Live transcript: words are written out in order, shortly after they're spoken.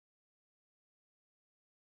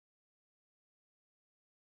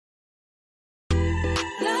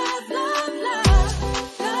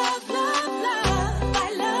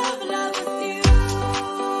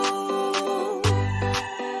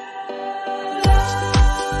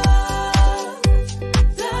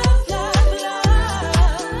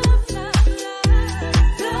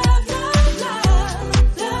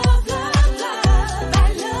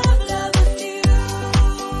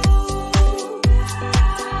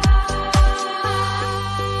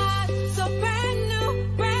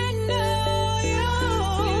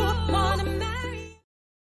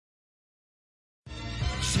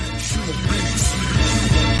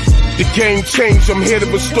The game changed, I'm here to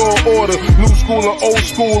restore order. New school and old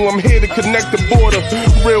school, I'm here to connect the border.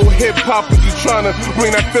 Real hip-hoppers is trying to bring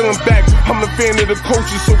that feeling back. I'm a fan of the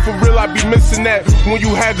culture, so for real I be missing that. When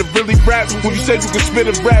you had to really rap, when you said you could spit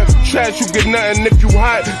a rap. Trash, you get nothing. If you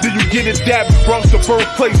hot, then you get it dap. Bronx the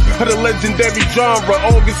birthplace of the legendary genre.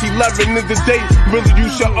 August 11 is the date, really you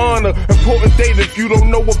should honor. Important date, if you don't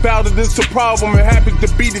know about it, it's a problem. It happens to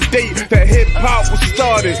be the date that hip-hop was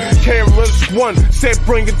started. KRS-One said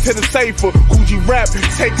bring it to the cipher. Coogee Rap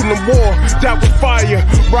taking the war, that was fire.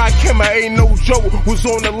 Rakim, ain't no joke, was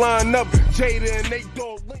on the lineup. Jada and Nate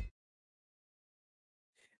Dogg.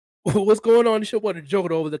 What's going on? The show about the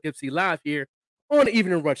Joker over the MC Live here on the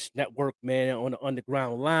Evening Rush Network, man, on the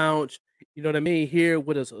Underground Lounge. You know what I mean? Here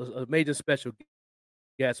with us, a major special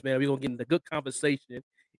guest, man. We're gonna get into good conversation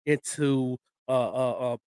into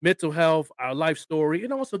mental health, our life story,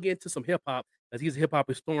 and also get into some hip hop, as he's a hip hop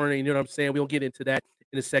historian. You know what I'm saying? We'll get into that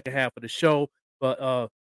in the second half of the show. But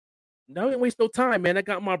now we don't waste no time, man. I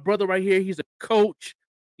got my brother right here. He's a coach,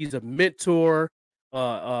 he's a mentor,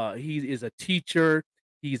 he is a teacher.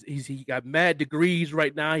 He got mad degrees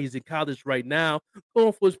right now. He's in college right now,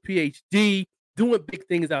 going for his PhD, doing big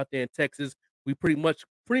things out there in Texas. We pretty much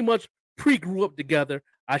pre-grew up together,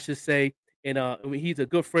 I should say. And I mean, he's a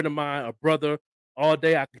good friend of mine, a brother. All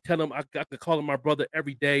day, I can tell him, I can call him my brother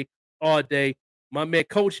every day, all day. My man,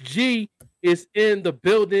 Coach G, is in the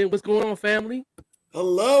building. What's going on, family?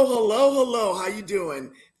 Hello. How you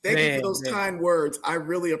doing? Thank you for those kind words. I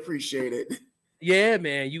really appreciate it. Yeah,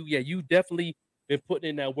 man. You definitely been putting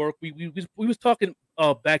in that work. We was talking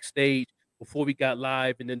backstage before we got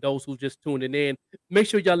live, and then those who just tuning in, make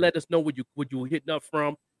sure y'all let us know what you hitting up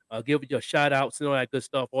from. Give your shout outs and all that good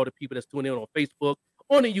stuff. All the people that's tuning in on Facebook,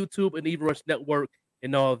 on the YouTube, and the Even Rush Network,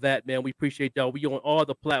 and all of that, man. We appreciate y'all. We on all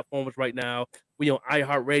the platforms right now. We on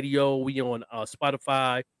iHeartRadio. We on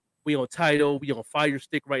Spotify. We on Tidal. We on Fire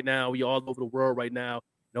Stick right now. We all over the world right now,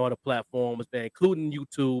 and all the platforms, man, including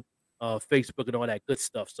YouTube, Facebook, and all that good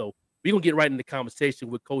stuff. So we're going to get right into the conversation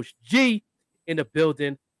with Coach G in the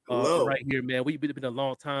building right here, man. We've been a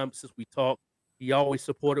long time since we talked. He always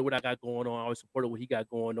supported what I got going on. I always supported what he got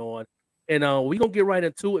going on. And we're going to get right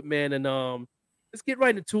into it, man. And let's get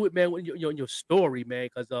right into it, man, with your story, man,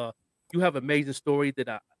 because you have an amazing story that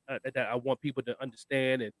I want people to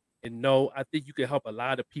understand and know. I think you can help a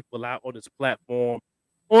lot of people out on this platform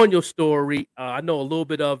on your story. I know a little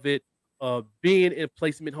bit of it, being in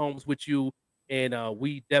placement homes with you, and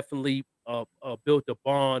we definitely built a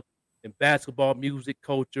bond in basketball, music,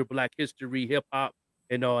 culture, Black history, hip-hop,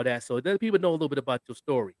 and all that. So let people know a little bit about your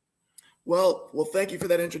story. Well, thank you for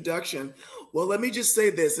that introduction. Well, let me just say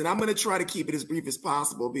this, and I'm going to try to keep it as brief as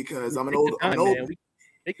possible because I'm an old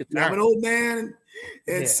man,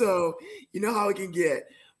 and so you know how it can get.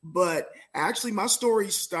 But actually, my story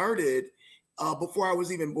started before I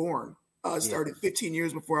was even born. It started 15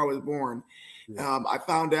 years before I was born. I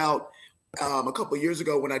found out a couple of years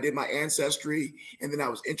ago when I did my ancestry, and then I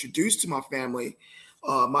was introduced to my family.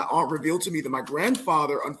 My aunt revealed to me that my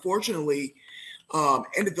grandfather, unfortunately,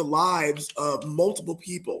 ended the lives of multiple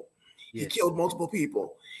people. He killed multiple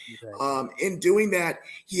people. In doing that,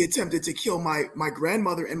 he attempted to kill my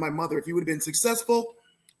grandmother and my mother. If he would have been successful,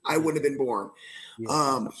 I wouldn't have been born.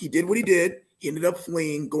 He did what he did. He ended up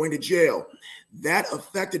fleeing, going to jail. That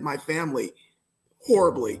affected my family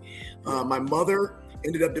horribly. My mother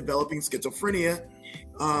ended up developing schizophrenia.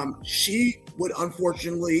 She would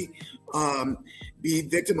unfortunately be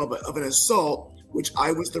victim of an assault, which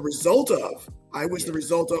I was the result of. I was the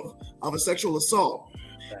result of a sexual assault.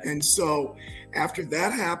 And so after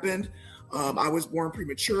that happened, I was born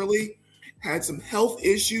prematurely, had some health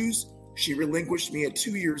issues. She relinquished me at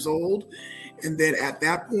 2 years old. And then at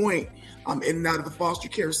that point, I'm in and out of the foster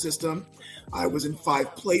care system. I was in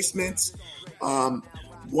 5 placements.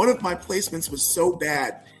 One of my placements was so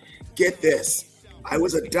bad. Get this. I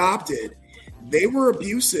was adopted. They were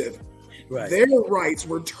abusive. Their rights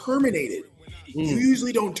were terminated. You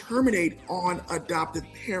usually don't terminate on adoptive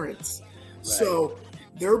parents. So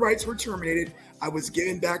their rights were terminated. I was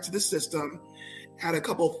given back to the system, had a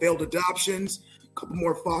couple of failed adoptions, a couple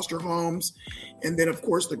more foster homes, and then of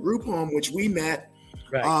course the group home, which we met,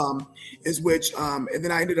 and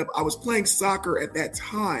then I was playing soccer at that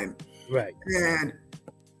time. And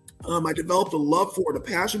I developed a love for it, a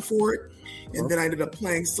passion for it. And then I ended up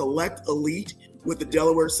playing select elite with the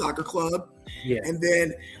Delaware Soccer Club. And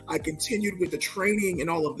then I continued with the training and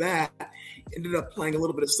all of that. Ended up playing a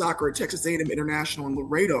little bit of soccer at Texas A&M International in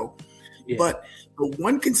Laredo. But the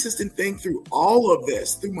one consistent thing through all of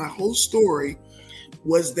this, through my whole story,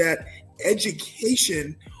 was that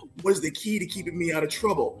education was the key to keeping me out of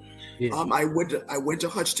trouble. Yeah. I went to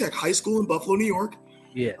Hutch Tech High School in Buffalo, New York.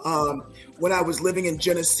 Yeah. When I was living in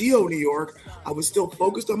Geneseo, New York, I was still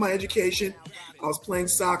focused on my education. I was playing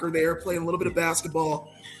soccer there, playing a little bit of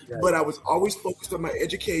basketball, but I was always focused on my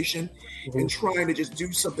education and trying to just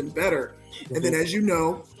do something better. And then, as you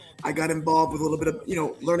know, I got involved with a little bit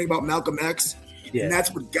of, learning about Malcolm X. And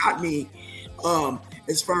that's what got me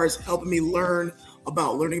as far as helping me learning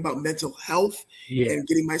about mental health and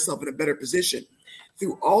getting myself in a better position.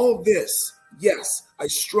 Through all of this, yes, I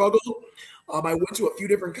struggled. I went to a few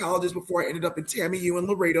different colleges before I ended up in TAMU in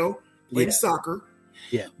Laredo playing soccer.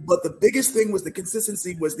 Yeah. But the biggest thing was the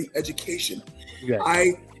consistency, was the education. Yeah.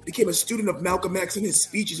 I became a student of Malcolm X and his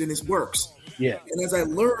speeches and his works. Yeah. And as I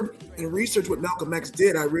learned and researched what Malcolm X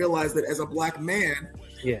did, I realized that as a Black man,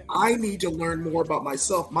 I need to learn more about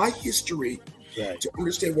myself, my history, to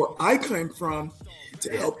understand where I came from,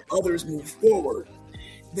 to help others move forward.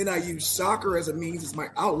 Then I used soccer as a means, as my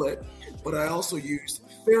outlet, but I also used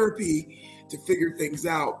therapy to figure things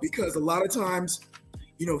out, because a lot of times,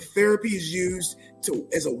 therapy is used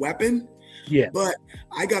as a weapon. Yeah. But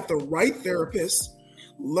I got the right therapist,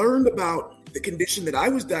 learned about the condition that I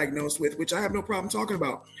was diagnosed with, which I have no problem talking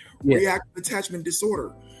about, reactive attachment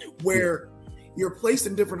disorder, where you're placed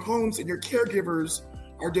in different homes and your caregivers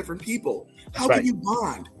are different people. How can you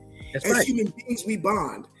bond? As human beings, we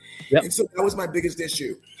bond. Yep. And so that was my biggest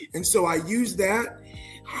issue. And so I used that,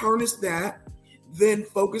 harnessed that, then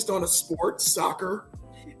focused on a sport, soccer,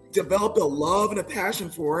 developed a love and a passion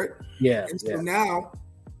for it. Yeah. And so now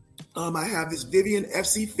I have this Vivian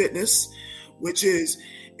FC Fitness, which is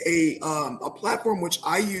a platform which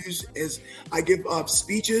I use as I give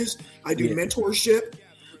speeches, I do mentorship,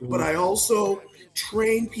 but I also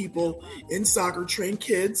train people in soccer, train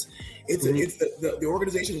kids. The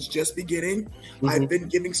organization is just beginning. I've been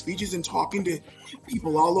giving speeches and talking to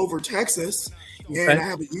people all over Texas. And I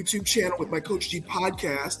have a YouTube channel with my Coach G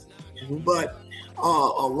podcast. But a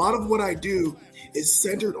lot of what I do is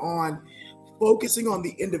centered on focusing on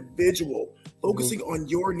the individual, focusing on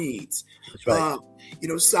your needs.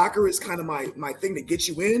 Soccer is kind of my thing that gets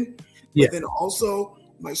you in, but then also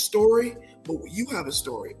my story. But you have a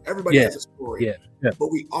story. Everybody has a story.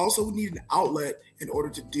 But we also need an outlet in order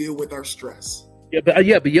to deal with our stress. But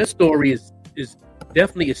your story is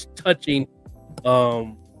definitely touching.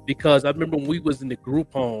 Because I remember when we was in the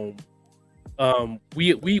group home,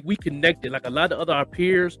 we connected, like a lot of our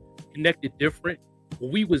peers connected different.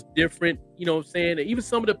 We was different, you know what I'm saying? And even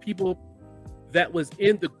some of the people that was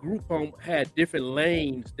in the group home had different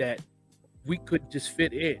lanes that we could just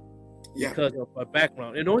fit in because of our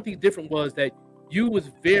background. And the only thing different was that you were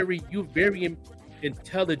very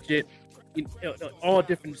intelligent in all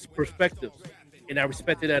different perspectives. And I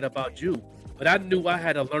respected that about you. But I knew I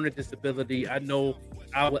had a learning disability. I knew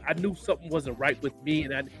something wasn't right with me.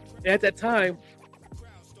 And at that time,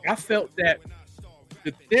 I felt that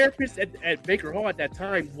the therapist at Baker Hall at that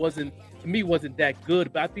time wasn't that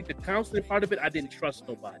good. But I think the counseling part of it, I didn't trust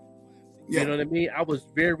nobody. You know what I mean? I was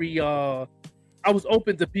very, I was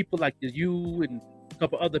open to people like you and a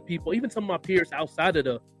couple other people. Even some of my peers outside of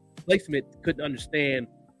the placement couldn't understand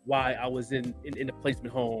why I was in the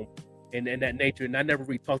placement home and that nature. And I never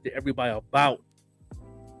really talked to everybody about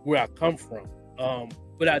where I come from.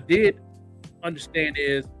 But I did understand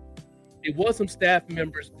there was some staff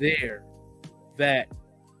members there that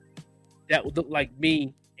would look like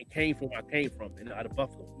me and came from where I came from, and out of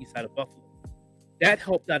Buffalo, east side of Buffalo. That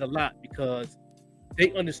helped out a lot because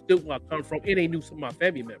they understood where I come from and they knew some of my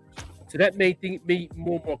family members. So that made me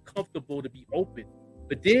more comfortable to be open.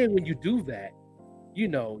 But then when you do that,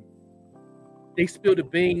 they spill the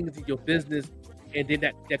beans in your business, and then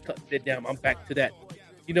that cuts it down. I'm back to that,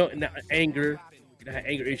 and that anger. I had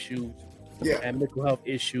anger issues. I had mental health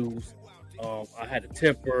issues. I had a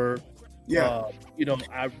temper.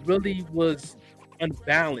 I really was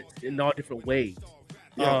unbalanced in all different ways.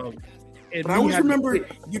 But I always remember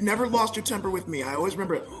you never lost your temper with me. I always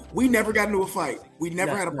remember we never got into a fight. We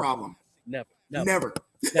never had a problem. Never.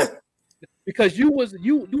 Because you was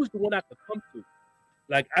the one I could come to.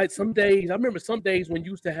 Like I remember some days when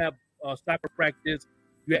you used to have soccer practice,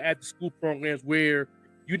 you had after school programs where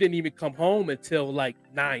you didn't even come home until like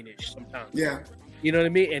 9-ish sometimes. Yeah. You know what I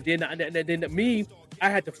mean? And then me, I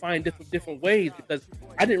had to find different ways because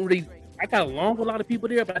I got along with a lot of people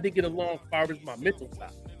there, but I didn't get along as far as my mental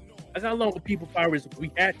side. I got along with people as far as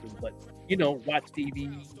we had to, but watch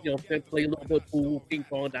TV, play a little bit of pool, ping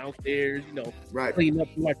pong downstairs, clean up,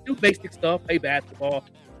 do basic stuff, play basketball.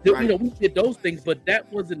 Right. We did those things, but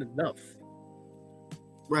that wasn't enough.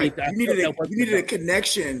 Right. You needed a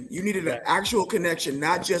connection. You needed an actual connection,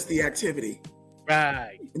 not just the activity.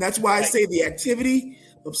 Right. And that's why I say the activity,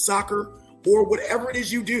 of soccer or whatever it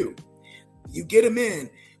is you do. You get them in,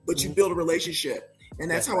 but you build a relationship. And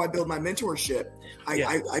that's how I build my mentorship.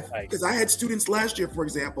 Because I had students last year, for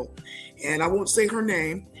example, and I won't say her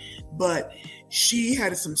name, but she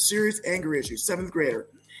had some serious anger issues, 7th grader.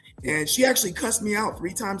 And she actually cussed me out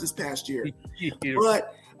 3 times this past year.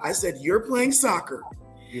 But I said, you're playing soccer.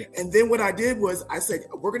 Yeah. And then what I did was I said,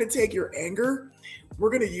 we're going to take your anger. We're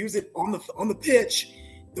going to use it on the pitch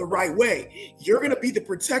the right way. You're going to be the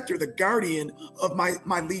protector, the guardian of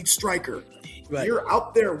my lead striker. Right. You're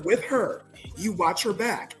out there with her. You watch her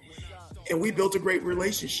back. And we built a great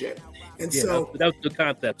relationship. And so that was the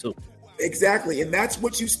concept too. Exactly. And that's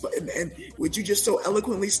what you and what you just so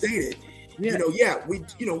eloquently stated. Yeah. We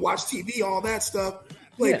watch TV, all that stuff,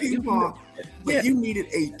 play ping pong. But you needed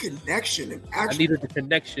a connection. I needed a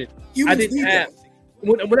connection. I didn't have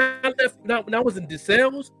when I left when I was in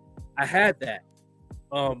DeSales, I had that.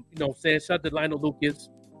 Saying shout out to Lionel Lucas,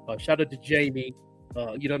 shout out to Jamie,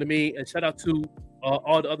 you know what I mean? And shout out to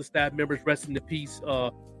all the other staff members, rest in peace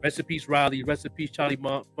Riley, rest in peace Charlie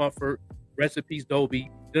Mumford, rest in peace Dobie.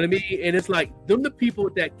 You know what I mean? And it's like them the people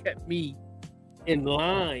that kept me in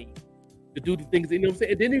line to do the things, you know what I'm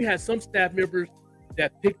saying? And then you had some staff members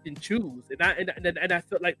that picked and choose, and I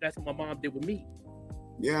felt like that's what my mom did with me.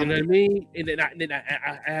 Yeah, you know what I mean. And then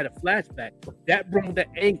I had a flashback that brought the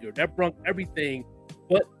anger, that brought everything.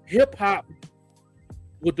 But hip hop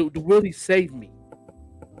would really save me.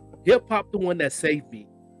 Hip hop, the one that saved me.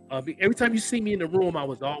 Every time you see me in the room, I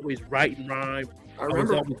was always writing rhymes. I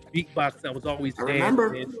was always beatboxing. I was always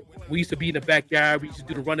dancing. We used to be in the backyard. We used to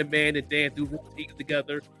do the running man and dance, do routines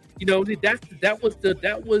together. You know, that was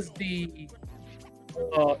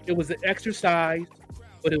it was an exercise,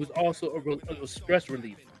 but it was also a stress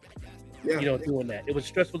reliever. Yeah. You know, doing that. It was a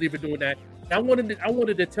stress reliever doing that. And I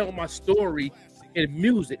wanted to tell my story in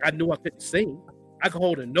music. I knew I couldn't sing. I could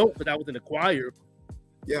hold a note, but I was in the choir.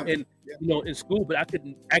 Yeah. And in school, but I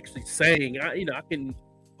couldn't actually sing. I can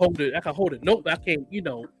hold a note, but I can't,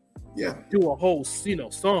 do a whole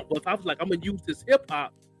song. But if I was like, I'm gonna use this hip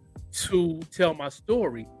hop to tell my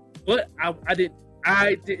story, but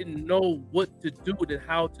I didn't know what to do with it,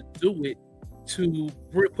 how to do it, to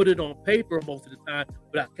put it on paper most of the time.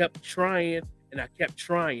 But I kept trying and I kept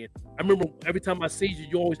trying. I remember every time I see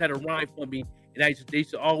you always had a rhyme for me, and they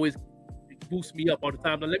used to always boost me up all the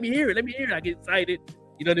time. Now, let me hear it. I get excited.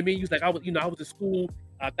 You know what I mean? I was in school.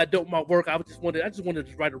 I got done with my work. I just wanted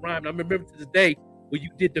to write a rhyme. And I remember to this day when you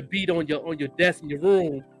did the beat on your desk in your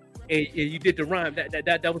room, and you did the rhyme.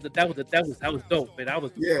 That was dope, man. I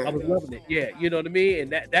was loving it. Yeah, you know what I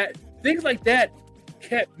mean. And that things like that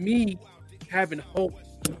kept me having hope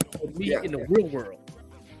for me in the real world.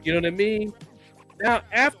 You know what I mean? Now,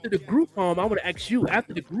 after the group home, I want to ask you.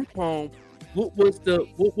 After the group home, what was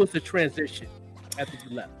the transition after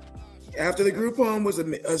you left? After the group home was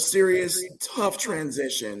a serious, tough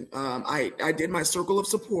transition. I did my circle of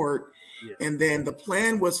support, and then the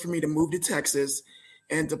plan was for me to move to Texas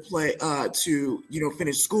and to play,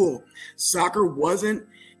 finish school. Soccer wasn't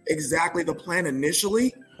exactly the plan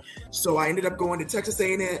initially, so I ended up going to Texas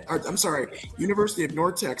University of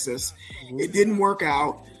North Texas. Mm-hmm. It didn't work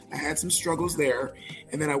out. I had some struggles there,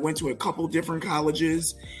 and then I went to a couple different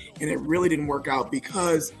colleges, and it really didn't work out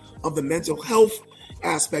because of the mental health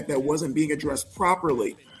aspect that wasn't being addressed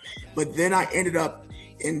properly. But then I ended up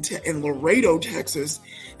in Laredo, Texas,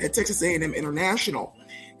 at Texas A&M International,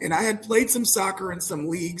 and I had played some soccer in some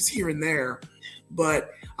leagues here and there, but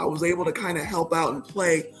I was able to kind of help out and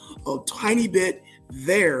play a tiny bit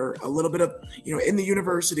there, a little bit of in the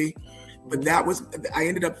university. But I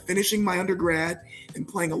ended up finishing my undergrad and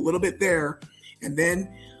playing a little bit there,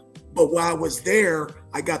 but while I was there,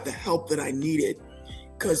 I got the help that I needed.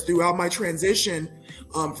 Because throughout my transition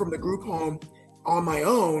from the group home on my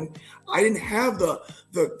own, I didn't have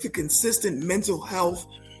the consistent mental health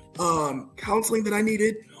counseling that I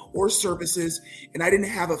needed or services, and I didn't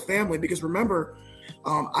have a family because remember,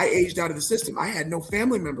 I aged out of the system. I had no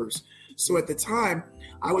family members. So at the time,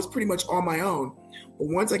 I was pretty much on my own. But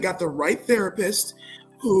once I got the right therapist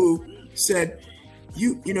who said,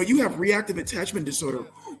 you have reactive attachment disorder.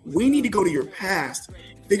 We need to go to your past,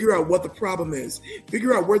 figure out what the problem is,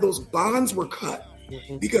 figure out where those bonds were cut.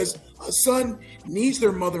 Mm-hmm. Because a son needs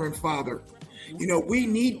their mother and father. We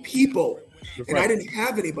need people. Right. And I didn't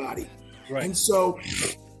have anybody. Right. And so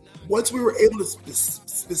once we were able to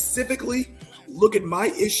specifically look at my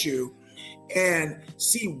issue and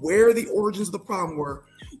see where the origins of the problem were,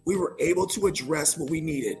 we were able to address what we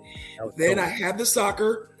needed. Then I had the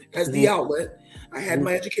soccer as the outlet. I had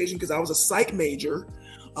my education because I was a psych major.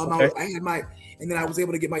 And then I was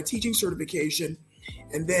able to get my teaching certification.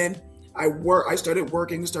 And then I started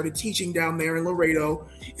working, started teaching down there in Laredo,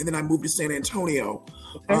 and then I moved to San Antonio.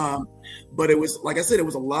 Okay. But it was, like I said, it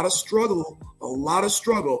was a lot of struggle.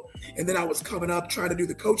 And then I was coming up trying to do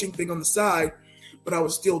the coaching thing on the side, but I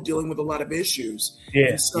was still dealing with a lot of issues. Yeah.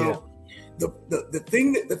 And so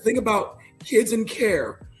the thing about kids in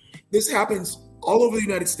care, this happens all over the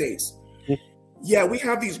United States. Yeah, we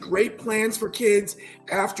have these great plans for kids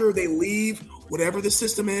after they leave whatever the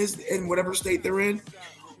system is in whatever state they're in,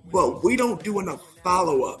 but we don't do enough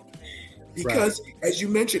follow-up because, as you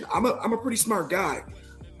mentioned, I'm a pretty smart guy.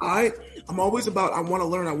 I'm always about I want to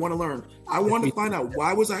learn. I want to find out,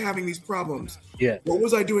 why was I having these problems? Yeah. What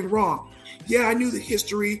was I doing wrong? Yeah, I knew the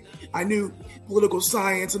history, I knew political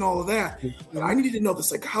science and all of that, but I needed to know the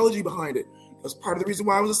psychology behind it. That's part of the reason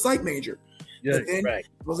why I was a psych major. Yeah, but then I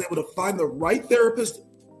was able to find the right therapist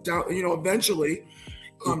down, eventually.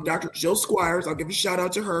 Dr. Jill Squires, I'll give a shout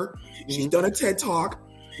out to her. She's done a TED Talk.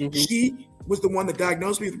 She was the one that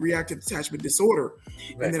diagnosed me with reactive attachment disorder.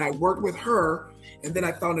 And then I worked with her. And then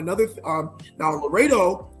I found another, now in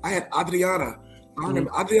Laredo, I had Adriana. Her name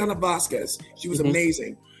Adriana Vasquez. She was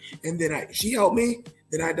amazing. And then she helped me.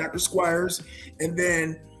 Then I had Dr. Squires. And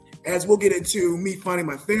then, as we'll get into me finding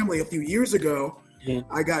my family a few years ago,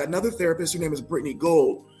 I got another therapist. Her name is Brittany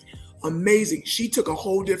Gold. Amazing. She took a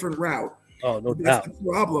whole different route. Oh, no doubt. That's the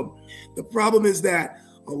problem. The problem is that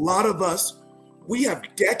a lot of us, we have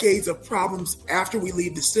decades of problems after we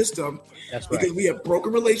leave the system. That's right. Because we have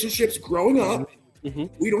broken relationships growing up.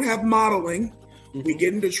 We don't have modeling. We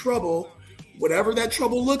get into trouble, whatever that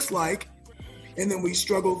trouble looks like, and then we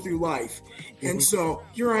struggle through life. And so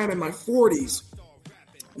here I am in my 40s,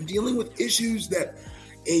 dealing with issues that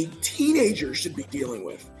a teenager should be dealing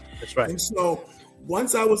with. That's right. And so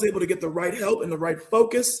once I was able to get the right help and the right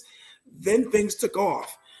focus, then things took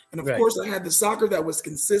off. And of course, I had the soccer that was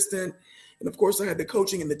consistent. And of course, I had the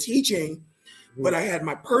coaching and the teaching, but I had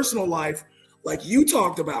my personal life, like you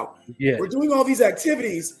talked about. Yeah. We're doing all these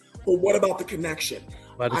activities, but what about the connection?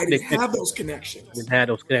 I didn't have those connections.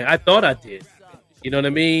 I thought I did. You know what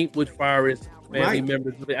I mean? With far as family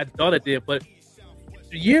members, I thought I did. But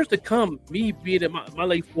for years to come, me being in my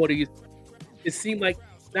late 40s, it seemed like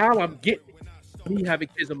now I'm getting it. Me having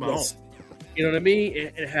kids of my own. You know what I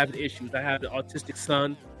mean? And having issues. I have an autistic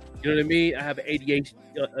son. You know what I mean? I have an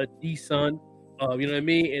ADHD son. You know what I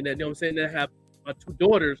mean? And then, you know what I'm saying? I have my two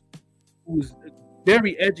daughters who's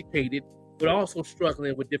very educated, but also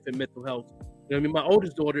struggling with different mental health. You know what I mean? My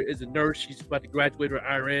oldest daughter is a nurse. She's about to graduate her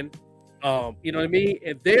RN. You know what I mean?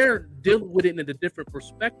 And they're dealing with it in a different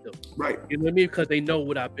perspective. Right. You know what I mean? Because they know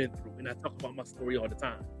what I've been through. And I talk about my story all the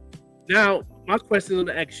time. Now, my question is going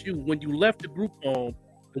to ask you, when you left the group home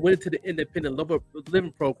and went into the independent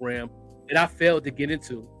living program that I failed to get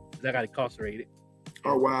into because I got incarcerated.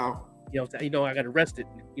 Oh, wow. You know, I got arrested,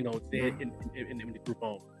 in the group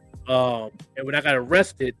home. And when I got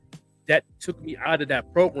arrested, that took me out of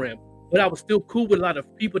that program. But I was still cool with a lot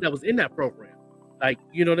of people that was in that program. Like,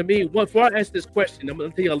 you know what I mean? Before I ask this question, I'm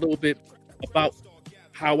going to tell you a little bit about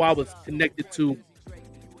how I was connected to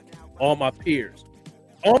all my peers.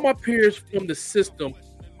 All my peers from the system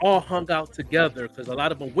all hung out together because a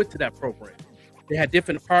lot of them went to that program. They had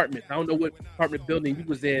different apartments. I don't know what apartment building you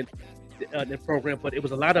was in the program, but it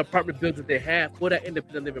was a lot of apartment buildings they had for that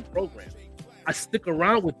independent living program. I stick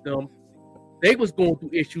around with them. They was going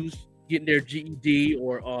through issues, getting their GED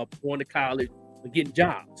or going to college or getting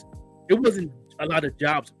jobs. It wasn't a lot of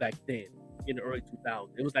jobs back then in the early 2000s.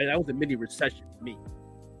 It was like that was a mini recession for me.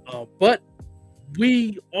 But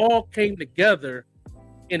we all came together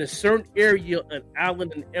in a certain area in Allen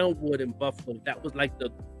and Elmwood in Buffalo. That was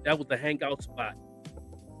the hangout spot.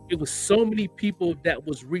 It was so many people that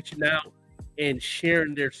was reaching out and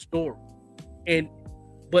sharing their story.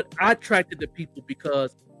 But I attracted the people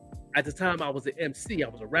because at the time I was an MC, I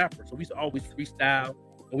was a rapper. So we used to always freestyle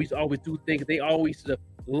and we used to always do things. They always used to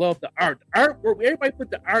love the art. Everybody put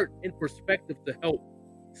the art in perspective to help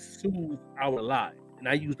soothe our lives. And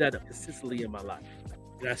I use that consistently in my life.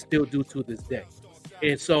 And I still do to this day.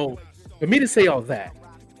 And so for me to say all that,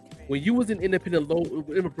 when you was in independent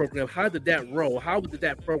living program, how did that roll? How did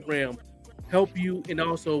that program help you? And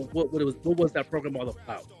also what was that program all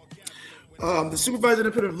about? The supervised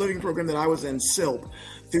independent living program that I was in, SILP,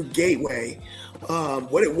 through Gateway,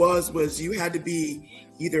 what it was you had to be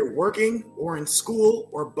either working or in school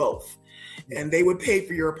or both. And they would pay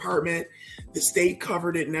for your apartment. The state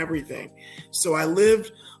covered it and everything. So I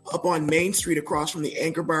lived up on Main Street across from the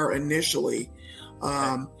Anchor Bar initially.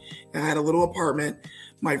 And I had a little apartment.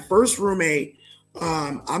 My first roommate,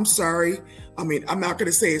 I'm sorry. I mean, I'm not going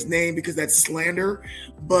to say his name because that's slander,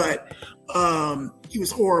 but he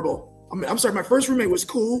was horrible. I'm sorry, my first roommate was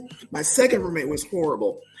cool. My second roommate was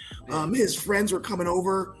horrible. His friends were coming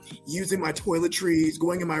over, using my toiletries,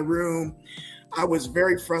 going in my room. I was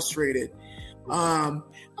very frustrated.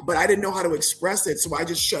 But I didn't know how to express it, so I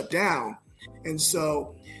just shut down. And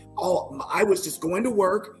so I was just going to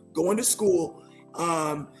work, going to school,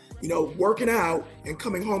 working out and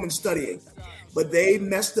coming home and studying. But they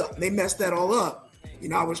messed that all up.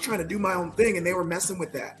 I was trying to do my own thing and they were messing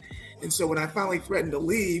with that. And so when I finally threatened to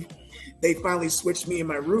leave, they finally switched me and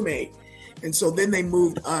my roommate. And so then they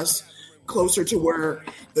moved us closer to where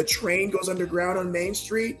the train goes underground on Main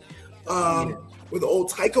Street, where the old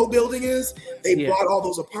Tyco building is. They bought all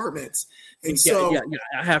those apartments. And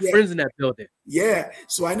I have friends in that building. Yeah.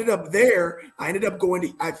 So I ended up there. I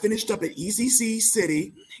finished up at ECC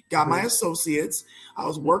City, got my associates. I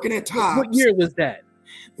was working at Tops. What year was that?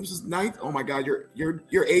 This was ninth. Oh my God,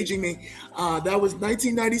 you're aging me. That was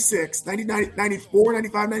 1996, 1994,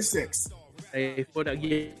 95, 96. Hey,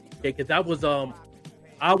 because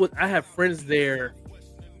I have friends there,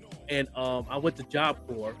 and I went to Job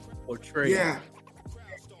Corps for trade. Yeah.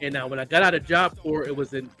 And when I got out of Job Corps, it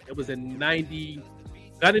was in 90.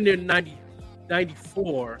 Got in there in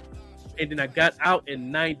 94, and then I got out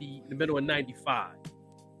in the middle of 95.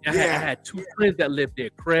 I had two friends that lived there,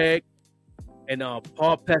 Craig and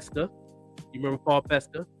Paul Pesca. You remember Paul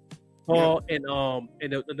Pesca? Paul and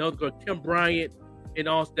another girl, Kim Bryant, and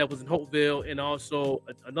also that was in Hopeville, and also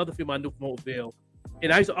another female I knew from Hopeville.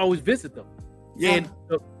 And I used to always visit them. Yeah. And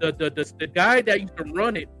the guy that used to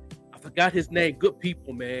run it, I forgot his name. Good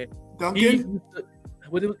people, man. Duncan.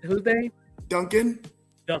 What's his name? Duncan.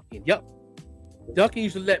 Yep. Duncan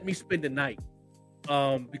used to let me spend the night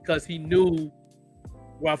because he knew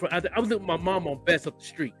where I was living with my mom on Best up the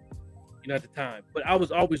street, at the time. But I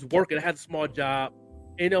was always working. I had a small job,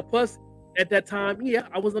 and plus at that time,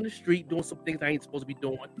 I was on the street doing some things I ain't supposed to be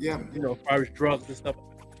doing. Yeah. As far as drugs and stuff.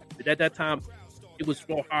 But at that time, it was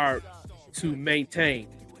so hard to maintain.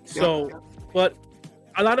 So, but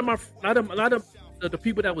a lot of the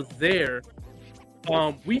people that was there,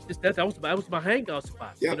 that was my hangout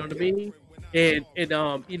spot. You know what I mean? And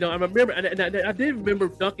I remember, and I did remember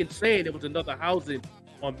Duncan saying there was another housing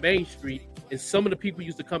on Main Street, and some of the people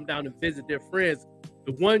used to come down and visit their friends.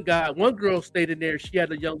 The one girl stayed in there. She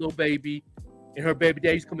had a young little baby, and her baby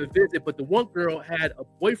dad used to come and visit. But the one girl had a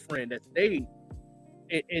boyfriend that stayed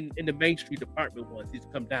in the Main Street apartment once. He used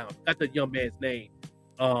to come down. Got the young man's name,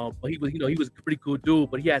 but he was a pretty cool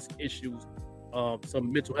dude. But he had some issues,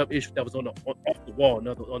 some mental health issues that was off the wall,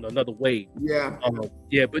 on another wave. Yeah.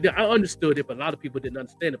 But I understood it, but a lot of people didn't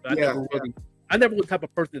understand it. But I never was the type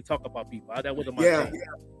of person to talk about people. That wasn't my thing.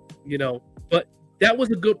 But that was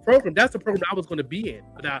a good program. That's the program I was going to be in.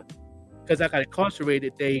 But because I got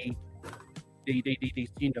incarcerated, they stopped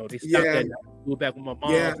that. I moved back with my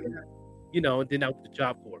mom. And then I went to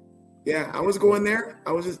Job Corps. Yeah, I was going there.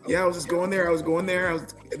 I was just going there. And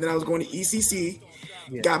then I was going to ECC.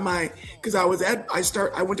 Yeah. Got because I went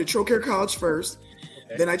to Trocaire College first.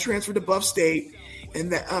 Okay. Then I transferred to Buff State,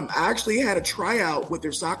 and I actually had a tryout with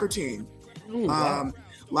their soccer team. Ooh, wow.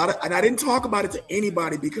 And I didn't talk about it to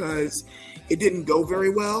anybody because it didn't go very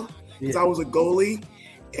well. Because I was a goalie,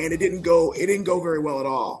 and it didn't go very well at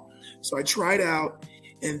all. So I tried out,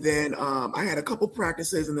 and then I had a couple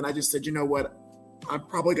practices, and then I just said, you know what, I'm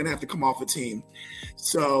probably gonna have to come off the team.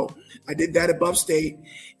 So I did that at Buff State,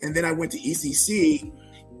 and then I went to ECC,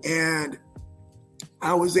 and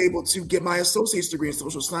I was able to get my associate's degree in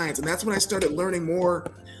social science, and that's when I started learning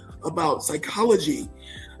more about psychology.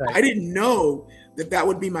 Right. I didn't know that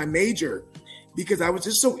would be my major because I was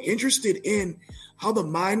just so interested in how the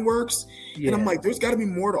mind works. And I'm like, there's got to be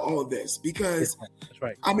more to all of this because, that's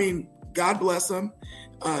right. I mean, God bless them.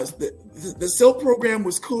 The SILT program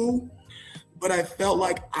was cool, but I felt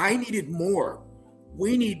like I needed more.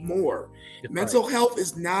 We need more. That's Mental health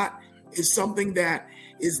is something that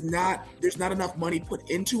there's not enough money put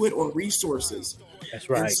into it or resources. That's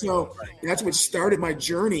right. And so that's what started my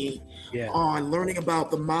journey on learning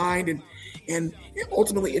about the mind, and it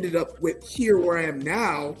ultimately ended up with here where I am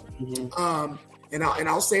now. Mm-hmm. And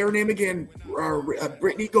I'll say her name again,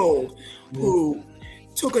 Brittany Gold, who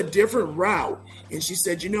took a different route. And she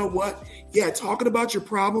said, you know what? Yeah, talking about your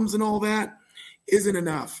problems and all that isn't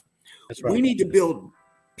enough. That's right. We need to build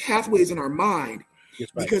pathways in our mind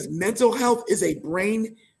because mental health is a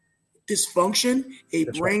brain dysfunction, a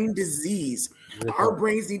brain disease. Our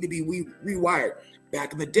brains need to be rewired.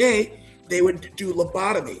 Back in the day, they would do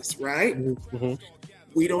lobotomies, right? Mm-hmm.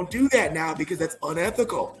 We don't do that now because that's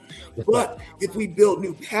unethical. But if we build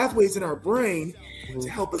new pathways in our brain to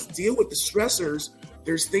help us deal with the stressors,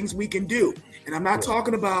 there's things we can do. And I'm not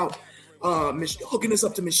talking about hooking us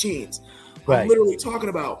up to machines. Right. I'm literally talking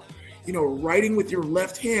about, writing with your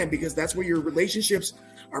left hand, because that's where your relationships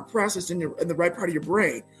are processed in the right part of your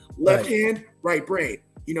brain. Left hand, right brain.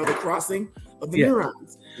 The crossing of the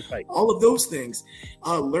neurons. Right. All of those things.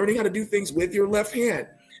 Learning how to do things with your left hand.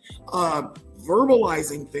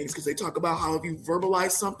 Verbalizing things, because they talk about how if you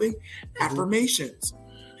verbalize something, affirmations.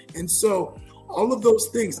 And so all of those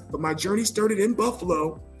things. But my journey started in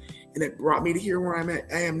Buffalo, and it brought me to here where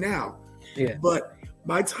I am now. Yeah. But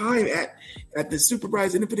my time at the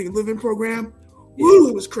supervised independent living program,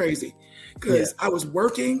 it was crazy, because I was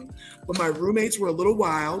working, but my roommates were a little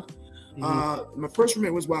wild. My first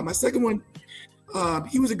roommate was wild. My second one,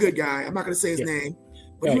 he was a good guy. I'm not going to say his name,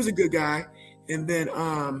 but he was a good guy. And then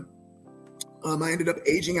I ended up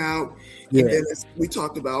aging out. And then, as we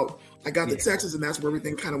talked about, I got to Texas, and that's where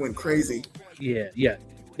everything kind of went crazy. Yeah.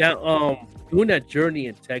 Now, doing that journey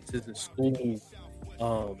in Texas and school,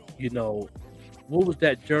 what was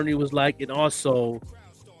that journey was like? And also,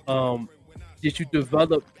 did you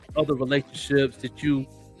develop other relationships? Did you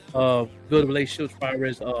build relationships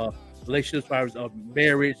as far as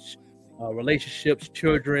marriage, relationships,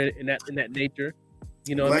 children, and that nature?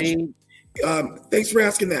 You know what I mean? Thanks for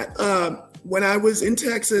asking that. When I was in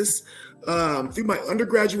Texas, through my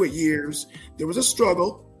undergraduate years, there was a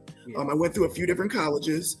struggle. I went through a few different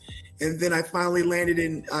colleges, and then I finally landed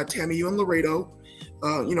in TAMU in Laredo.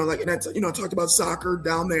 I talked about soccer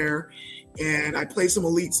down there, and I played some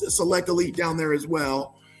select elite down there as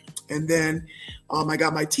well. And then I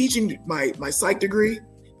got my teaching, my psych degree,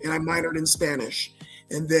 and I minored in Spanish.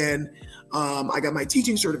 And then I got my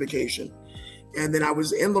teaching certification. And then I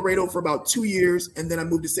was in Laredo for about 2 years, and then I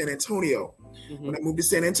moved to San Antonio. When I moved to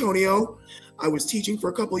San Antonio, I was teaching for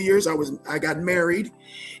a couple of years. I got married,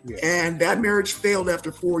 and that marriage failed after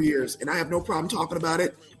 4 years, and I have no problem talking about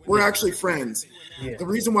it. We're actually friends. The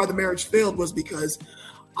reason why the marriage failed was because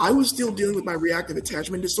I was still dealing with my reactive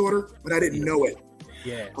attachment disorder, but I didn't know it.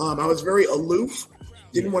 I was very aloof,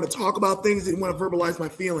 didn't want to talk about things, didn't want to verbalize my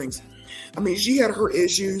feelings. I mean, she had her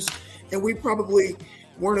issues, and we probably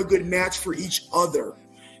weren't a good match for each other.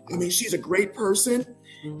 I mean, she's a great person.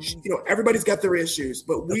 Everybody's got their issues,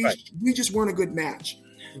 but we just weren't a good match.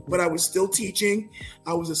 But I was still teaching.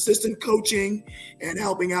 I was assistant coaching and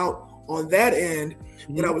helping out on that end,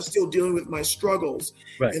 but I was still dealing with my struggles.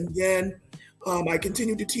 And then I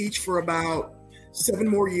continued to teach for about 7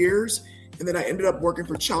 more years. And then I ended up working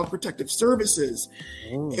for Child Protective Services.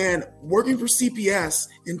 And working for CPS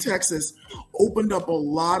in Texas opened up a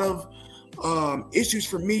lot of issues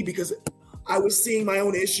for me, because I was seeing my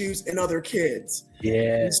own issues in other kids.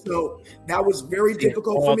 And so that was very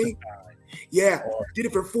difficult for me. Did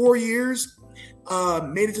it for 4 years,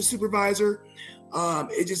 made it to supervisor.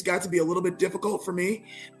 It just got to be a little bit difficult for me.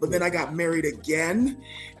 But then I got married again,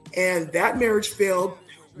 and that marriage failed.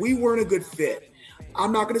 We weren't a good fit.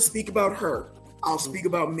 I'm not going to speak about her. I'll speak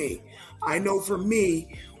about me. I know for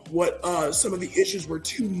me what some of the issues were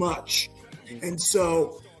too much. And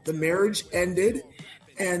so the marriage ended.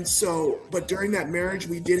 And so, but during that marriage,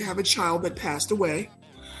 we did have a child that passed away.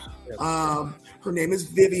 Her name is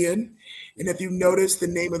Vivian. And if you notice, the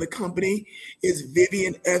name of the company is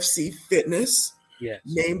Vivian FC Fitness,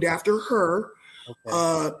 named after her.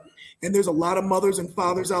 And there's a lot of mothers and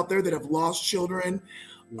fathers out there that have lost children.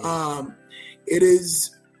 It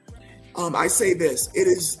is, I say this, it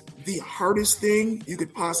is the hardest thing you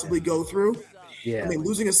could possibly go through. I mean,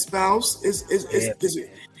 losing a spouse is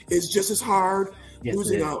just as hard.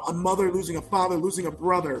 Losing a mother, losing a father, losing a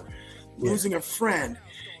brother, losing a friend.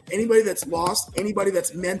 Anybody that's lost, anybody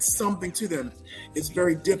that's meant something to them, is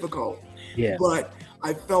very difficult. But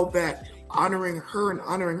I felt that honoring her and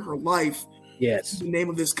honoring her life, the name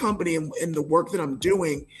of this company and the work that I'm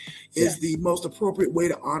doing, is the most appropriate way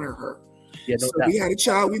to honor her. We had a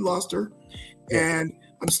child, we lost her, and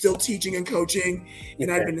I'm still teaching and coaching,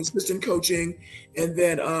 and I've been assistant coaching, and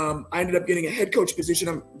then I ended up getting a head coach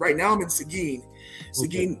position. Right now I'm in Seguin,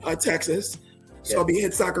 Texas. So I'll be a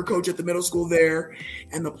head soccer coach at the middle school there,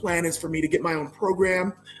 and the plan is for me to get my own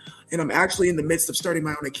program, and I'm actually in the midst of starting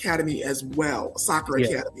my own academy as well, a soccer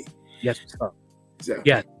academy. Definitely.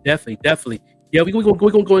 We're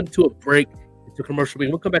gonna go into a break, into commercial break.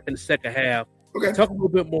 We'll come back in the second half. Talk a little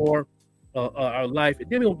bit more our life, and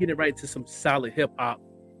then we're gonna get it right into some solid hip hop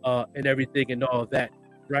and everything and all of that.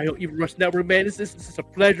 Right here, Even Rush Network, man. This is a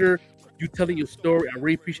pleasure. You telling your story. I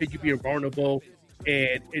really appreciate you being vulnerable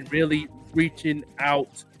and really reaching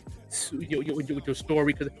out to, with your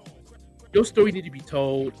story, because your story needs to be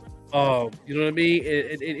told. You know what I mean?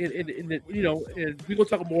 And we're gonna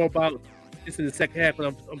talk more about this in the second half.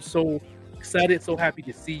 But I'm so excited, so happy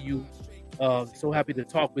to see you, so happy to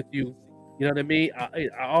talk with you. You know what I mean? I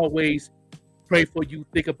always pray for you,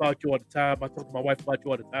 think about you all the time. I talk to my wife about you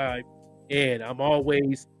all the time, and I'm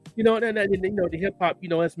always, you know, and the hip hop, you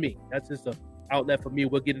know, that's me. That's just an outlet for me.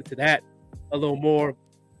 We'll get into that a little more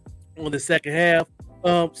on the second half.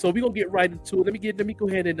 So we're gonna get right into it. Let me go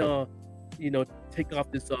ahead and take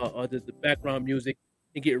off this the background music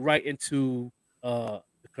and get right into the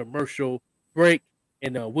commercial break,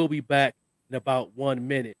 and we'll be back in about 1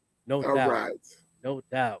 minute. No doubt. Right. No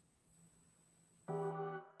doubt.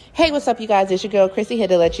 Hey, what's up, you guys? It's your girl, Chrissy, here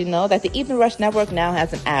to let you know that the Evening Rush Network now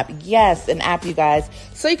has an app. Yes, an app, you guys.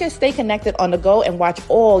 So you can stay connected on the go and watch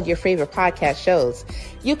all your favorite podcast shows.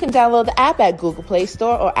 You can download the app at Google Play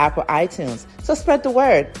Store or Apple iTunes. So spread the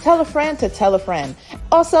word. Tell a friend to tell a friend.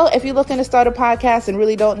 Also, if you're looking to start a podcast and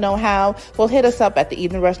really don't know how, well, hit us up at the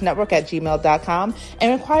Evening Rush Network at gmail.com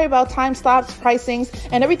and inquire about time slots, pricings,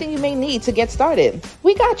 and everything you may need to get started.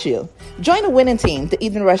 We got you. Join the winning team, the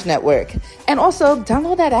Evening Rush Network. And also,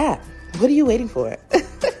 download that app. What are you waiting for?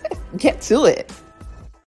 Get to it.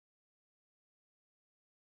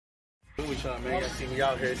 What's up, man? Y'all see me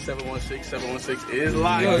out here. 716 is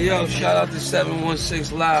live. Yo, shout out to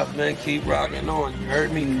 716 Live, man. Keep rocking on. You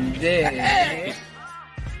heard me? Yeah.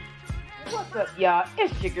 What's up, y'all?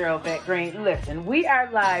 It's your girl, Vet Green. Listen, we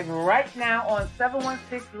are live right now on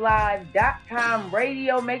 716live.com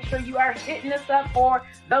radio. Make sure you are hitting us up for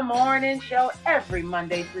the morning show every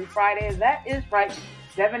Monday through Friday. That is right,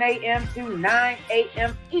 7 a.m. to 9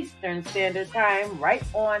 a.m. Eastern Standard Time, right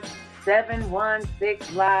on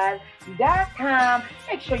 716live.com.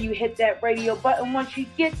 Make sure you hit that radio button once you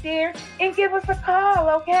get there and give us a call,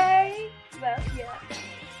 okay? Love ya.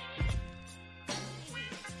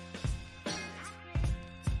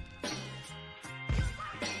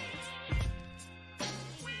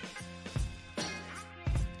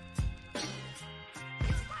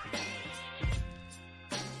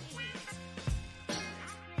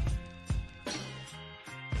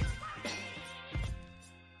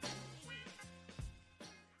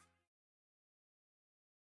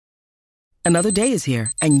 Another day is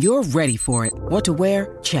here, and you're ready for it. What to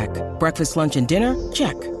wear? Check. Breakfast, lunch, and dinner?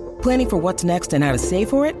 Check. Planning for what's next and how to save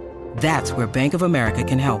for it? That's where Bank of America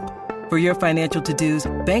can help. For your financial to-dos,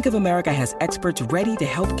 Bank of America has experts ready to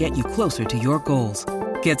help get you closer to your goals.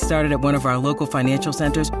 Get started at one of our local financial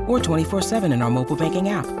centers or 24/7 in our mobile banking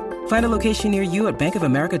app. Find a location near you at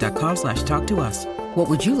bankofamerica.com/talktous. What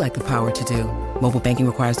would you like the power to do? Mobile banking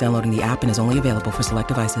requires downloading the app and is only available for select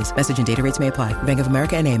devices. Message and data rates may apply. Bank of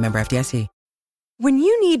America N.A., member FDIC. When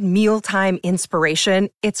you need mealtime inspiration,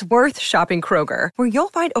 it's worth shopping Kroger, where you'll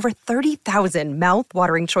find over 30,000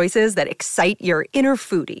 mouth-watering choices that excite your inner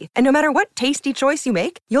foodie. And no matter what tasty choice you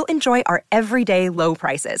make, you'll enjoy our everyday low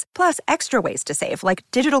prices, plus extra ways to save, like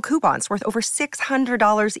digital coupons worth over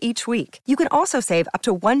 $600 each week. You can also save up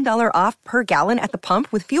to $1 off per gallon at the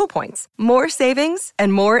pump with fuel points. More savings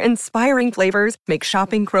and more inspiring flavors make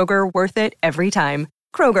shopping Kroger worth it every time.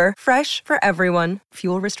 Kroger, fresh for everyone.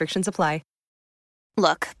 Fuel restrictions apply.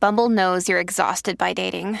 Look, Bumble knows you're exhausted by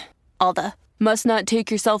dating. All the, must not take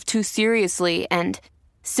yourself too seriously, and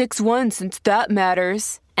 6'1" since that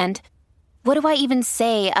matters, and what do I even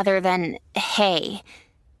say other than, hey?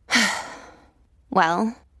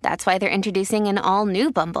 Well, that's why they're introducing an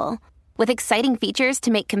all-new Bumble, with exciting features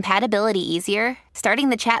to make compatibility easier, starting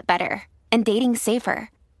the chat better, and dating safer.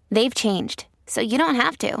 They've changed, so you don't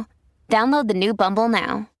have to. Download the new Bumble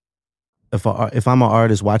now. If I'm an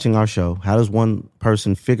artist watching our show, how does one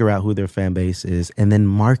person figure out who their fan base is and then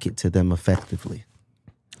market to them effectively?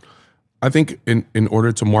 I think in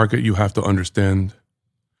order to market, you have to understand,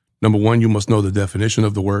 number one, you must know the definition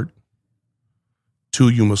of the word. 2,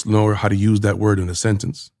 you must know how to use that word in a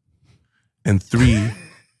sentence. And 3,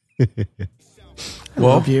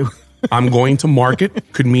 well, I'm going to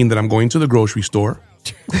market could mean that I'm going to the grocery store.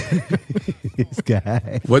 This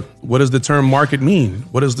guy. What does the term market mean?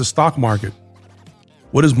 What is the stock market?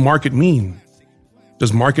 What does market mean?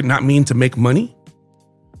 Does market not mean to make money?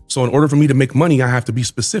 So in order for me to make money, I have to be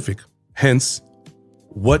specific. Hence,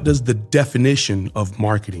 what does the definition of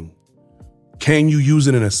marketing? Can you use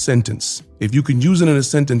it in a sentence? If you can use it in a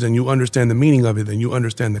sentence and you understand the meaning of it, then you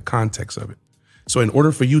understand the context of it. So in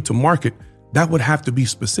order for you to market, that would have to be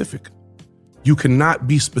specific. You cannot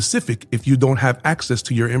be specific if you don't have access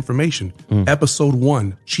to your information. Episode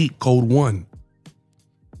 1, cheat code 1.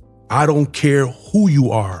 I don't care who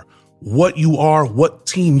you are, what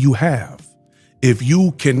team you have. If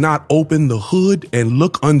you cannot open the hood and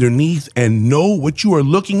look underneath and know what you are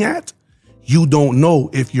looking at, you don't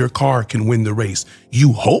know if your car can win the race.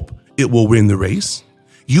 You hope it will win the race.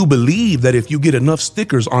 You believe that if you get enough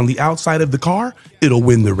stickers on the outside of the car, it'll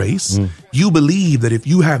win the race. You believe that if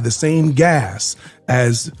you have the same gas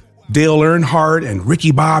as Dale Earnhardt and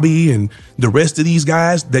Ricky Bobby and the rest of these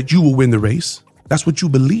guys, that you will win the race. That's what you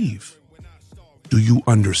believe. Do you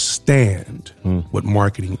understand what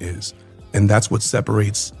marketing is? And that's what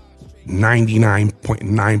separates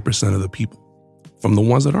 99.9% of the people from the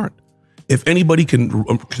ones that aren't. If anybody can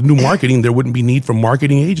do marketing, there wouldn't be need for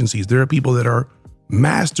marketing agencies. There are people that are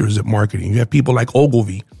masters at marketing. You have people like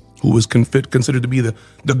Ogilvy, who was considered to be the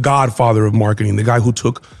godfather of marketing, the guy who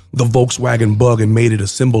took the Volkswagen Bug and made it a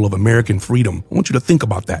symbol of American freedom. I want you to think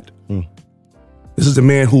about that. This is a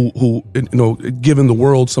man who given the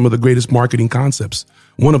world some of the greatest marketing concepts.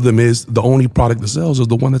 One of them is the only product that sells is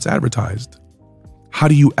the one that's advertised. How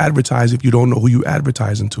do you advertise if you don't know who you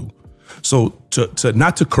advertising to? So to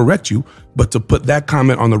not to correct you, but to put that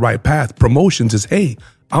comment on the right path, promotions is, hey,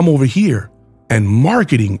 I'm over here. And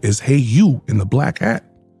marketing is, hey, you in the black hat.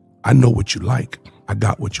 I know what you like. I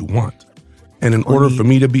got what you want. And in order for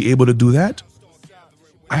me to be able to do that,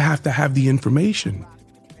 I have to have the information.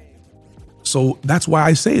 So that's why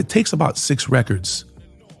I say it takes about 6 records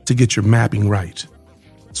to get your mapping right.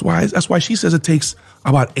 That's why she says it takes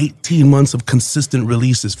about 18 months of consistent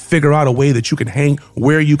releases. Figure out a way that you can hang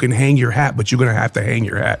where you can hang your hat, but you're going to have to hang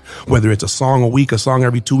your hat, whether it's a song a week, a song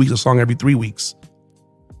every 2 weeks, a song every 3 weeks.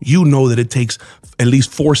 You know that it takes at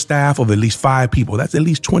least 4 staff of at least 5 people. That's at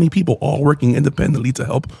least 20 people all working independently to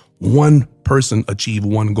help one person achieve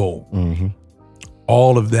one goal.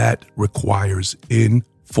 All of that requires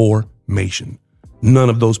information. None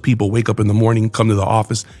of those people wake up in the morning, come to the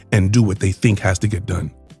office, and do what they think has to get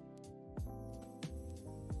done.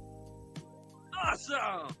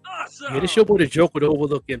 Yeah, this your boy, the Joke with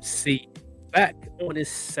Overlook MC, back on this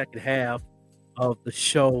second half of the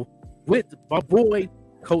show with my boy,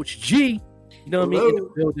 Coach G. You know what I mean? In the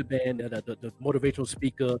building, man, the motivational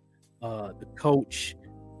speaker, the coach,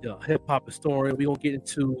 the hip hop historian. We're going to get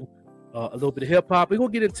into a little bit of hip hop. We're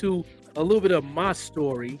going to get into a little bit of my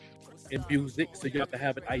story in music, so you have to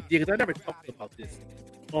have an idea. Because I never talked about this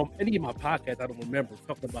any of my podcasts. I don't remember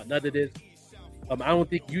talking about none of this. I don't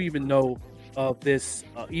think you even know of this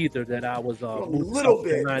either. That I was a little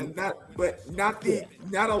bit, not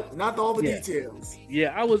all the details.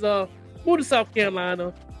 Yeah, I was moved to South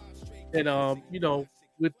Carolina, and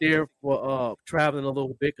went there for traveling a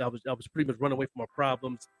little bit. I was pretty much running away from my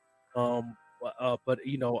problems. But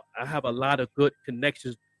I have a lot of good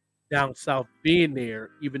connections down south being there,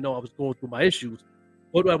 even though I was going through my issues.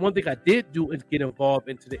 But one thing I did do is get involved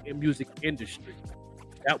into the music industry.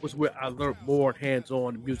 That was where I learned more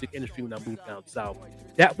hands-on in the music industry when I moved down south.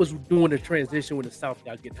 That was doing the transition when the South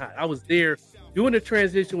got getting hot. I was there doing the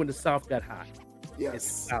transition when the South got hot.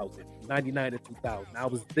 Yes. In 2000, 99 to 2000. I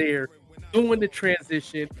was there doing the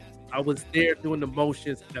transition. I was there doing the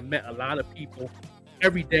motions, and I met a lot of people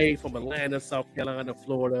every day from Atlanta, South Carolina,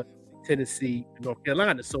 Florida, Tennessee, and North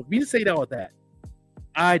Carolina. So me to say all that,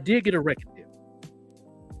 I did get a record deal.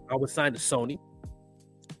 I was signed to Sony.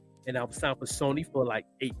 And I was signed for Sony for like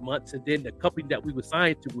 8 months. And then the company that we were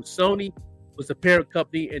signed to was Sony, was the parent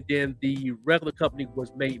company. And then the regular company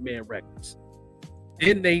was Made Man Records.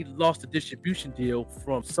 Then they lost the distribution deal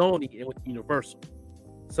from Sony and went to Universal.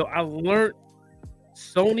 So I learned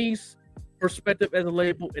Sony's perspective as a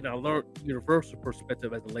label, and I learned Universal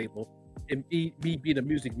perspective as a label, and me being a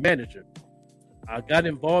music manager. I got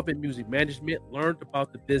involved in music management, learned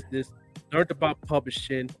about the business, learned about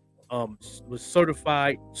publishing, was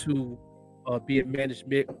certified to be in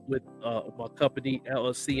management with my company,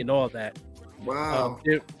 LLC, and all that. Wow.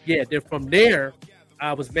 Then from there,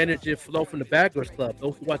 I was managing Flo from the Bad Girls Club.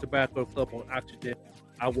 Those who watch the Bad Girls Club on Oxygen,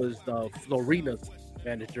 I was Florina's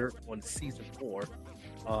manager on season 4.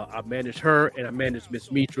 I managed her, and I managed Miss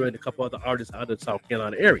Mitra and a couple other artists out of the South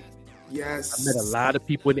Carolina area. Yes. I met a lot of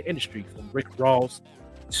people in the industry, from Rick Ross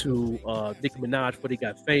to Nicki Minaj before they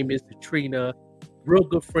got famous, to Trina. Real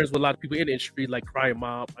good friends with a lot of people in the industry, like Crying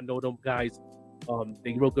Mob. I know them guys.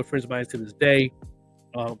 They real good friends of mine to this day.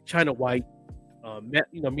 China White.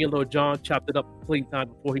 Met, me and Lil Jon chopped it up plenty of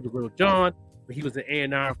times before he was Lil Jon, but he was an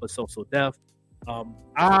A&R for So Def.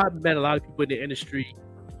 I met a lot of people in the industry,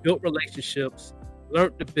 built relationships,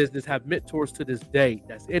 learned the business, have mentors to this day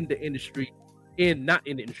that's in the industry and not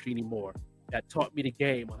in the industry anymore, that taught me the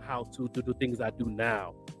game on how to do the things I do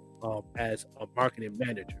now as a marketing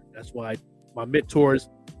manager. That's why my mentors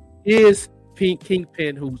is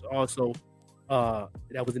Kingpin, who's also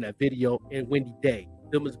that was in that video, and Wendy Day.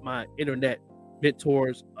 Them is my internet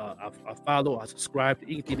mentors. I follow, I subscribe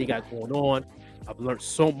to anything they got going on. I've learned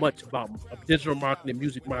so much about digital marketing,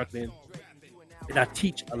 music marketing, and I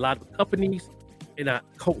teach a lot of companies and I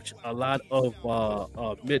coach a lot of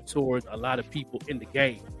mentors, a lot of people in the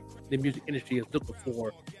game. The music industry is looking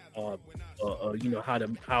for, how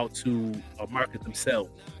to market themselves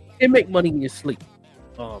and make money in your sleep.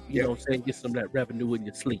 You know what I'm saying? Get some of that revenue in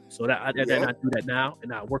your sleep. So I do that now,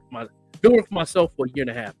 and I been working for myself for a year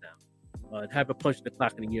and a half now. Haven't punched the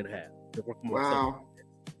clock in a year and a half. Been working for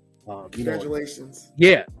myself. Congratulations.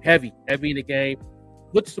 Heavy in the game.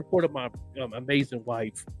 With the support of my amazing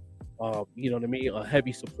wife, you know what I mean? A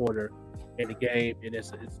heavy supporter in the game, and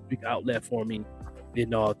it's a big outlet for me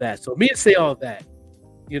and all that. So me to say all that,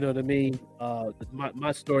 you know what I mean?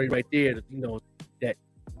 My story right there, this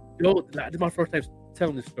is my first time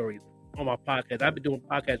telling this story on my podcast. I've been doing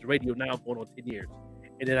podcast radio now going on 10 years,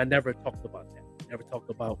 and then I never talked about that. Never talked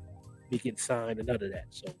about me getting signed and none of that.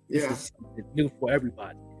 So this is something new for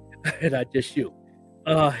everybody, and not just you.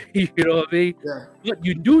 You know what I mean? Yeah. But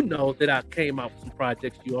you do know that I came out with some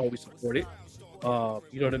projects you always supported. You know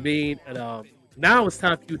what I mean? And now it's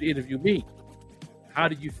time for you to interview me. How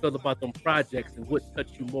do you feel about them projects, and what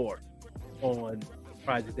touched you more on the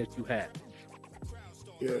projects that you had?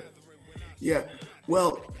 Yeah.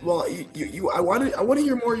 Well. I want to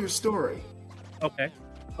hear more of your story. Okay.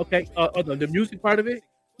 The music part of it.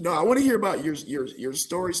 No, I want to hear about your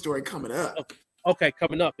story coming up. Okay,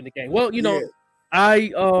 coming up in the game. Well,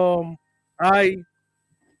 I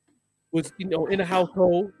was, in a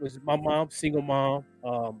household, was my mom, single mom.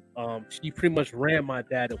 She pretty much ran my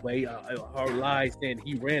dad away. Her lies saying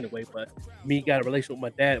he ran away, but me got a relationship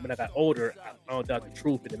with my dad. When I got older, I found out the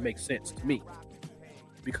truth, and it makes sense to me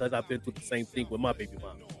because I've been through the same thing with my baby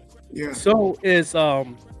mom. Yeah. So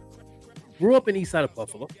grew up in the east side of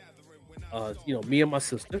Buffalo. Me and my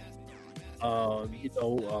sister. My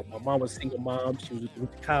mom was a single mom. She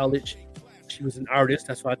went to college. She was an artist.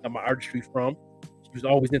 That's where I got my artistry from. She was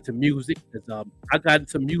always into music. I got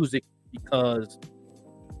into music because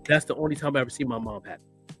that's the only time I ever seen my mom happy.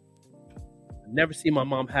 I've never seen my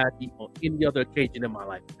mom happy on any other occasion in my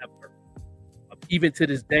life, ever. Even to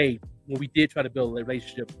this day, when we did try to build a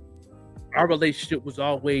relationship, our relationship was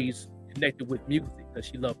always connected with music because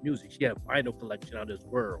she loved music. She had a vinyl collection out of this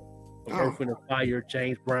world. From Earth, Wind & Fire,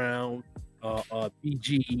 James Brown, Bee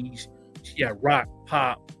Gees. She had rock,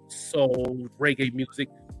 pop, soul, reggae music.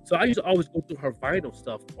 So I used to always go through her vinyl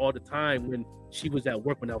stuff all the time when she was at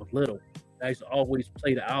work when I was little. I used to always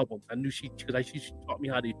play the albums. I knew she taught me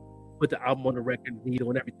how to put the album on the record needle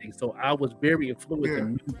and everything. So I was very influenced in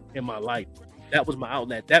music in my life. That was my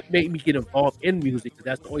outlet. That made me get involved in music because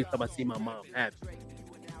that's the only time I see my mom happy.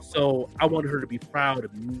 So I wanted her to be proud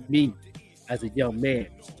of me as a young man.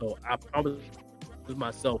 So I promised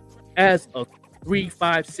myself as a 3,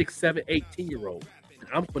 5, 6, 7, 18-year-old,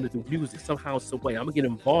 I'm going to do music somehow, some way. I'm going to get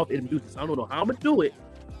involved in music. So I don't know how I'm going to do it,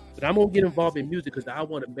 but I'm going to get involved in music because I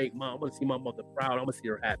want to see my mother proud. I'm going to see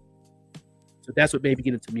her happy. So that's what made me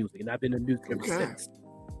get into music. And I've been in music ever since.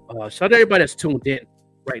 Shout out to everybody that's tuned in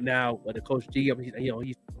right now. The Coach G,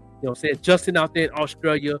 he's saying Justin out there in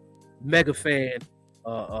Australia, mega fan,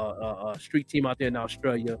 street team out there in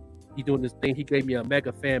Australia. He's doing this thing. He gave me a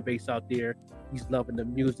mega fan base out there. He's loving the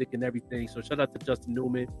music and everything. So shout out to Justin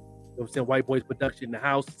Newman. You know what I'm saying? White Boys Production in the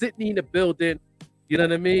house. Sydney in the building. You know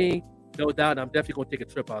what I mean? No doubt. I'm definitely going to take a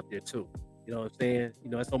trip out there too. You know what I'm saying?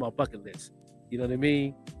 That's on my bucket list. You know what I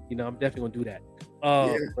mean? I'm definitely going to do that.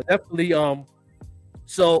 But definitely,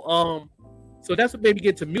 so that's what made me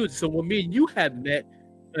get into music. So when me and you had met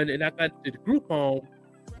and I got into the group home,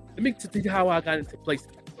 let me tell you how I got into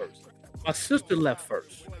placement first. My sister left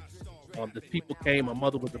first. The people came. My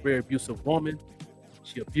mother was a very abusive woman.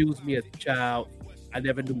 She abused me as a child. I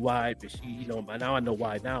never knew why, but she, now I know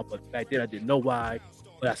why now. But back then I didn't know why.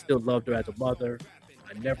 But I still loved her as a mother.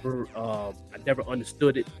 I never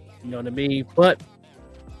understood it. You know what I mean? But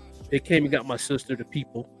they came and got my sister, the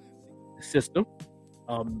people, the system.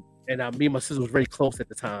 And me and my sister was very close at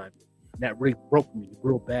the time. And that really broke me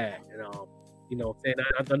real bad. And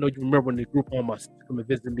I know you remember when the group home, my sister come and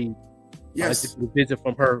visit me. Yes. I just would visit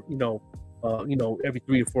from her, every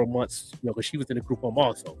 3 or 4 months, because she was in the group home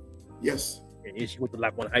also. Yes. And she went to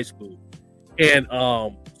Lackawanna High School. And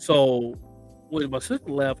so when my sister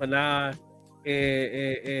left and I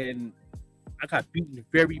got beaten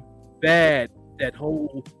very bad that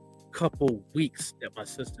whole couple weeks that my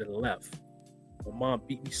sister left. My mom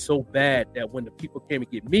beat me so bad that when the people came to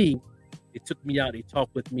get me, they took me out, they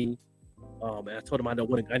talked with me. And I told them I didn't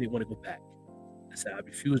want to go back. I said, I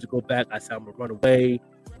refuse to go back. I said, I'm going to run away.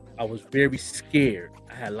 I was very scared.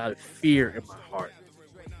 I had a lot of fear in my heart.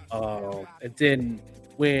 And then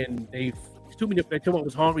when they told me I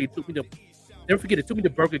was hungry, they never forget, it took me to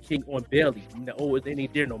Burger King on Bailey. It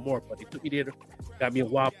ain't there no more, but they took me there, got me a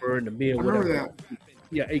Whopper and a meal. I remember whatever. that.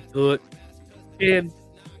 Yeah, ate good. And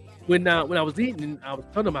when I was eating, I was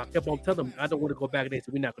telling them, I kept on telling them, I don't want to go back. And they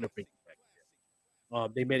said, we're not going to bring you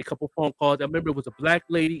back. They made a couple phone calls. I remember it was a black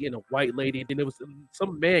lady and a white lady. And then there was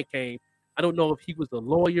some man came. I don't know if he was the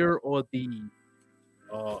lawyer or the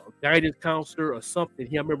guidance counselor or something.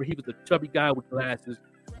 I remember he was a chubby guy with glasses.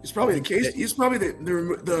 He's probably the case. He's probably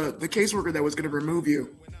the caseworker that was going to remove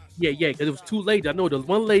you. Yeah, because it was two ladies. I know the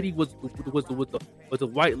one lady was a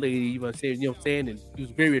white lady. You know what I'm saying? And she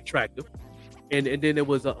was very attractive. And then there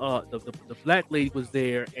was the black lady was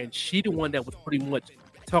there, and she the one that was pretty much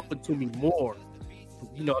talking to me more.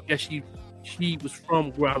 You know, I guess she was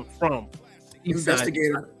from where I'm from.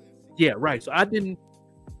 Investigator. Yeah, right. So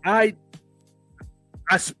I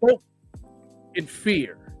spoke in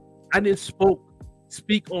fear. I didn't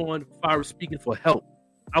speak on if I was speaking for help.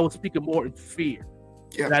 I was speaking more in fear.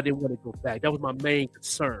 Yeah. That I didn't want to go back. That was my main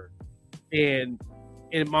concern. And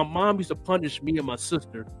my mom used to punish me and my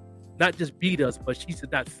sister, not just beat us, but she used to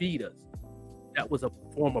not feed us. That was a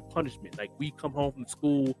form of punishment. Like, we come home from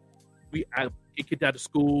school, I get kicked out of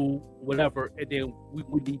school, whatever, and then we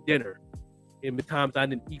need dinner. And the times I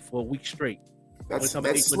didn't eat for a week straight. That's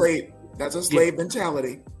slave. That's a slave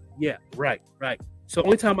mentality. Yeah, right. So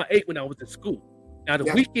only time I ate when I was in school. Now the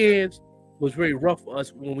weekends was very rough for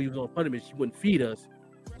us when we was on punishment. She wouldn't feed us,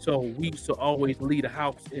 so we used to always leave the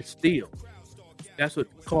house and steal. That's what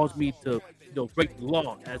caused me to, break the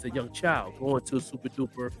law as a young child, going to Super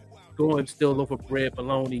Duper, going steal a loaf of bread,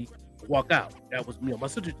 bologna, walk out. That was me. My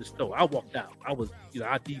sister just stole. I walked out. I was,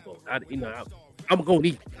 I devoted. I'm gonna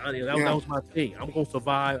eat. That was my thing. I'm gonna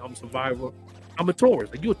survive. I'm a survivor. I'm a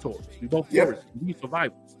tourist. Like, you're a tourist. We both tourists. We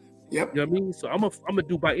survivors. Yep. You know what I mean? So I'm gonna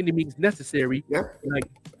do by any means necessary. Yep. Like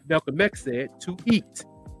Malcolm X said, to eat.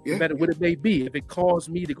 Yeah. No matter what it may be. If it caused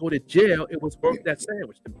me to go to jail, it was worth that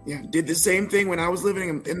sandwich to me. Yeah. Did the same thing when I was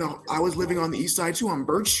living I was living on the east side too, on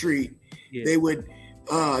Birch Street. Yeah. They would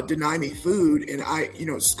deny me food, and I,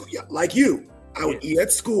 like you, I would eat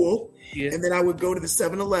at school, and then I would go to the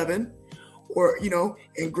 7-Eleven or,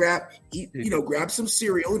 and grab some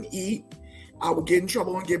cereal and eat. I would get in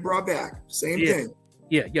trouble and get brought back. Same thing.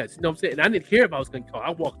 Yeah, yes. You know what I'm saying? And I didn't care if I was going to call.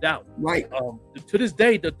 I walked out. Right. To this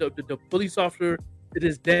day, the police officer to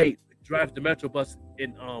this day drives the Metro bus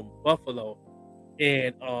in Buffalo,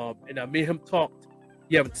 and I made him talk.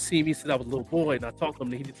 He haven't seen me since I was a little boy, and I talked to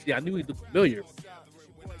him, and I knew he looked familiar.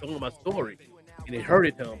 I told him my story, and it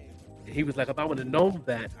hurted him. And he was like, if I would have known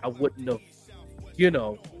that, I wouldn't have,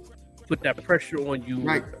 put that pressure on you.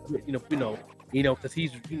 Right. Because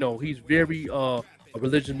he's very a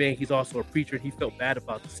religious man. He's also a preacher. He felt bad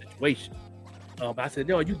about the situation. I said,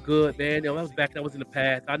 no, you good, man. That was in the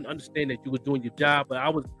past. I understand that you were doing your job, but I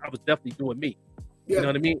was definitely doing me. Yeah. You know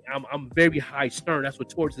what I mean? I'm very high stern. That's what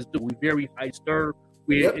tourists do. We're very high stern.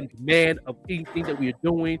 We're in demand of anything that we are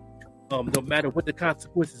doing. No matter what the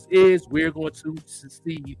consequences is, we're going to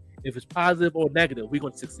succeed. If it's positive or negative, we're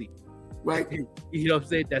going to succeed. Right. You know what I'm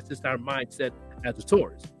saying? That's just our mindset as a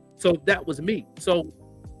tourist. So that was me. So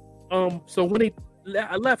when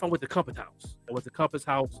I left, I went to Compass House. I went to Compass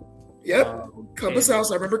House. Yep. Compass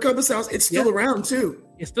House. I remember Compass House. It's still around too.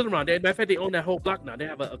 It's still around. Matter of fact, they own that whole block now. They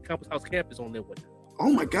have a Compass House campus on there with them.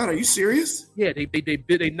 Oh my God, are you serious? Yeah, they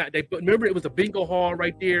remember it was a bingo hall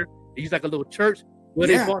right there. They used like a little church. Well,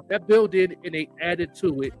 they bought that building and they added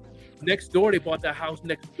to it. Next door, they bought that house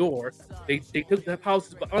next door. They took the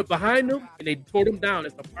houses behind them and they tore them down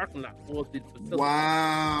as the parking lot for the facility.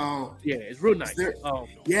 Wow. Yeah, it's real nice.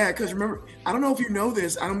 Because remember, I don't know if you know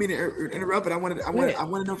this. I don't mean to interrupt, but I want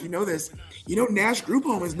to know if you know this. Nash Group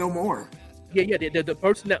Home is no more. Yeah. The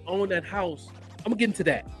person that owned that house. I'm gonna get into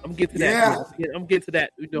that. I'm getting to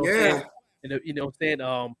that. You know what I'm saying? And you know what I'm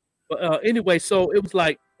saying? But anyway, so it was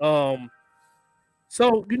like I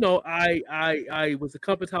was at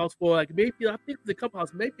Compass House for I think it was a Compass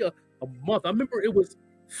House maybe a month. I remember it was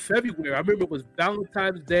February. I remember it was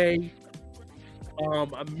Valentine's Day.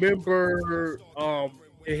 I remember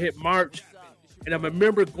it hit March, and I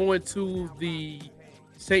remember going to the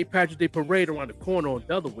St. Patrick's Day parade around the corner on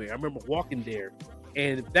Delaware. I remember walking there,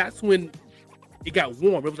 and that's when it got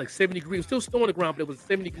warm. It was like 70 degrees. It was still snow on the ground, but it was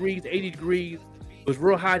 70 degrees, 80 degrees. It was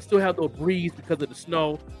real high. Still had a little breeze because of the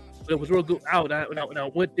snow. But it was real good out. When I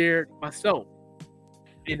went there myself,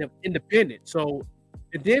 independent. So,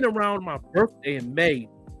 and then around my birthday in May,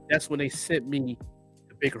 that's when they sent me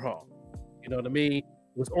to Baker Hall. You know what I mean? It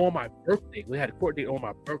was on my birthday. We had a court date on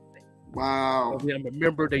my birthday. Wow. I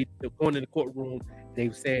remember they going in the courtroom. They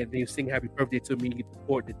were singing happy birthday to me, the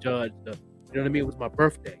court, the judge. You know what I mean? It was my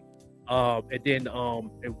birthday. And then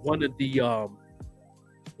and one of the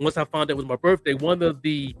Once I found out it was my birthday, one of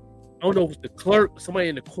the, I don't know if it was the clerk, somebody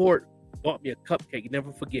in the court bought me a cupcake.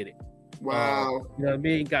 Never forget it. Wow. You know what I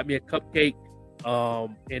mean? Got me a cupcake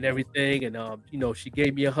and everything. And, you know, she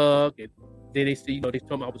gave me a hug. And then they said, you know, they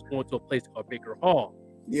told me I was going to a place called Baker Hall.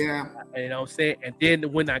 Yeah. And you know what I'm saying? And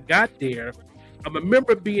then when I got there, I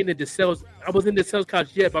remember being in the cells. I was in the cells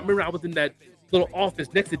college yet, but I remember I was in that little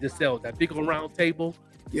office next to the cells, that big old round table,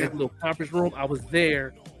 that little conference room. I was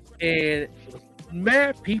there, and it was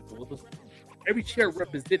mad people. It was every chair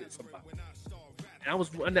represented somebody.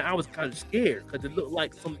 And I was kind of scared because it looked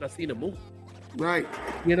like something I seen in a movie. Right.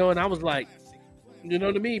 You know, and I was like, you know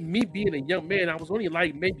what I mean? Me being a young man, I was only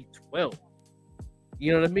like maybe 12.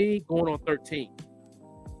 You know what I mean? Going on 13.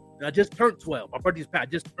 And I just turned 12. My birthday's past. I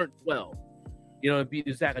just turned 12. You know, to be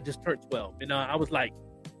exact, I just turned 12. And I was like,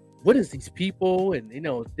 what is these people? And, you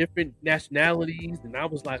know, different nationalities. And I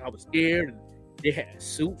was like, I was scared. And they had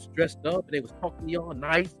suits dressed up. And they was talking to me all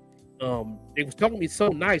nice. They was talking to me so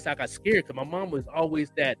nice, I got scared because my mom was always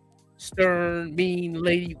that stern, mean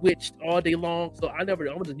lady witch all day long. So I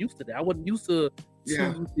wasn't used to that. I wasn't used to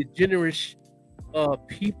the generous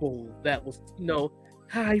people that was, you know,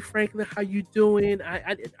 hi Franklin, how you doing?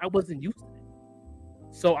 I wasn't used to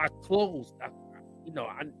that. So I closed. I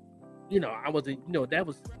wasn't, you know, that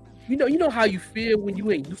was, you know how you feel when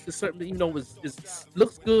you ain't used to something, you know, it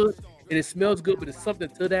looks good and it smells good, but it's something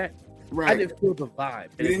to that. Right. I didn't feel the vibe.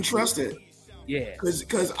 You didn't trust it. Yeah.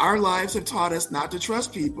 Because our lives have taught us not to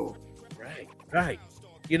trust people. Right.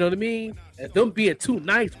 You know what I mean? And them being too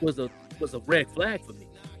nice was a red flag for me.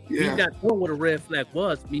 Yeah. Me not knowing what a red flag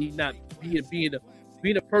was, me not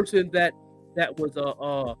being a person that was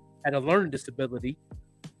had a learning disability.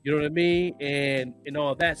 You know what I mean? And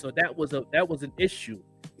all that. So that was an issue.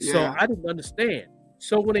 Yeah. So I didn't understand.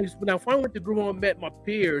 So when I finally went to Group Home and met my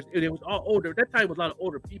peers, and it was all older. At that time, it was a lot of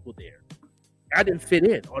older people there. I didn't fit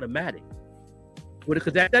in automatic.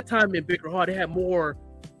 Because at that time in Baker Hall, they had more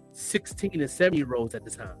 16 and 7-year-olds at the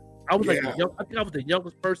time. I was I think I was the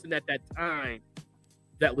youngest person at that time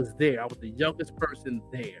that was there. I was the youngest person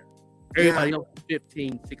there. Everybody else was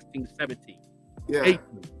 15, 16, 17, 18.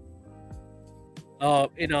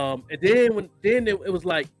 And then it was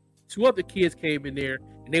like 2 other kids came in there,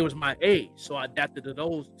 and they was my age, so I adapted to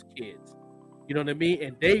those kids. You know what I mean?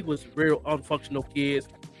 And they was real unfunctional kids,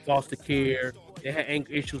 foster care. They had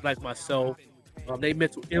anger issues like myself. They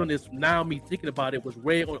mental illness. Now me thinking about it was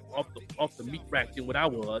way off the meat rack than what I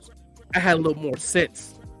was. I had a little more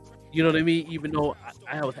sense. You know what I mean? Even though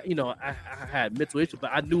I was, you know, I had mental issues,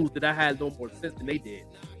 but I knew that I had a little more sense than they did.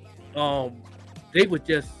 They were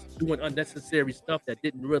just doing unnecessary stuff that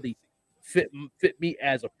didn't really fit me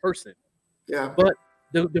as a person. Yeah. But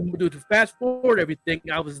to fast forward everything,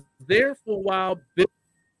 I was there for a while, built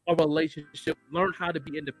a relationship, learned how to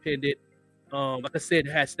be independent. Like I said,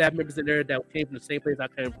 had staff members in there that came from the same place I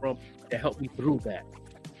came from that helped me through that.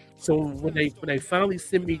 So when they finally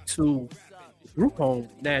sent me to Group Home,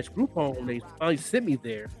 Nash Group Home, they finally sent me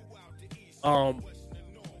there.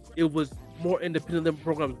 It was more independent living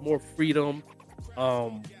programs, more freedom,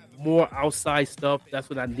 more outside stuff. That's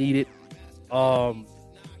what I needed. And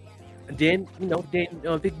then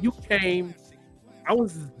you came. I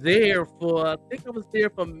was there for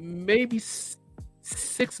maybe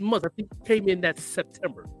 6 months. I think you came in that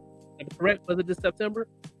September. Am I correct? Was it this September?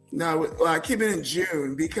 No, I came in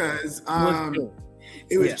June because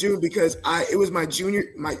it was June because it was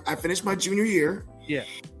I finished my junior year. Yeah.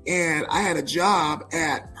 And I had a job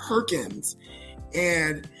at Perkins,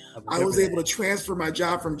 and I was able to transfer my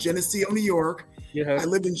job from Geneseo, New York. Yeah. I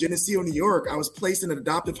lived in Geneseo, New York. I was placed in an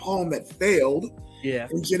adoptive home that failed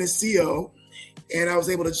in Geneseo, and I was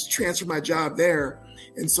able to transfer my job there.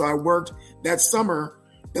 And so I worked that summer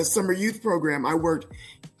youth program. I worked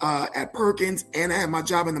at Perkins, and I had my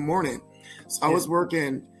job in the morning. So I was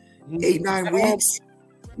working 8-9 weeks,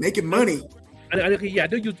 making money. I know you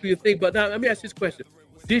do your thing, but now let me ask you this question.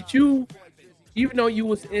 Did you, even though you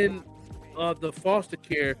was in the foster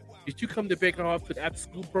care, did you come to Baker Hall for the after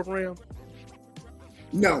school program?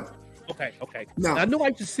 No. Okay. No. I know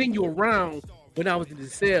I just seen you around when I was in the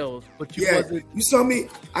cells, but you wasn't. You saw me.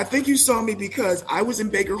 I think you saw me because I was in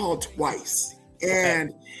Baker Hall twice.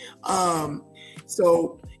 And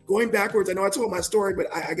so going backwards, I know I told my story, but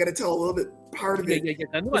I got to tell a little bit part of it. Yeah.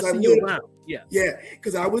 I know I seen you around. Yeah,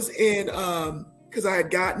 because I was in, because I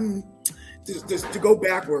had gotten, to go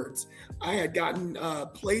backwards, I had gotten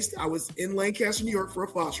placed, I was in Lancaster, New York for a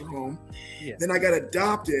foster home. Yeah. Then I got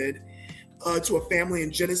adopted to a family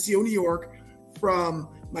in Geneseo, New York from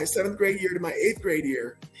my 7th grade year to my 8th grade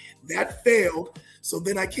year. That failed. So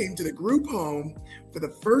then I came to the group home for the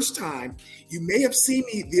first time. You may have seen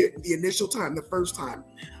me the initial time, the first time.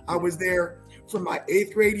 I was there from my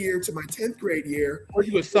 8th grade year to my 10th grade year. Were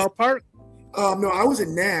you at South Park? No, I was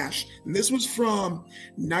in Nash. And this was from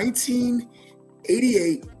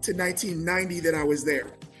 1988 to 1990 that I was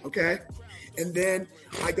there. Okay. And then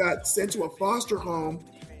I got sent to a foster home,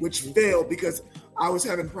 which failed because I was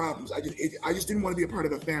having problems. I just didn't want to be a part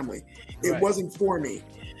of the family. It wasn't for me.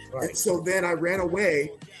 Right. And so then I ran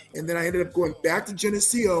away, and then I ended up going back to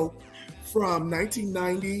Geneseo from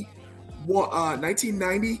 1990 to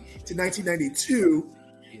 1992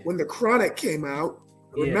 when The Chronic came out.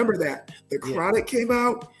 Remember that. The Chronic came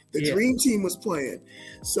out, the Dream Team was playing.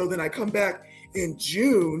 So then I come back in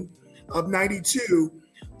June of 92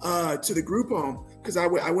 to the group home because I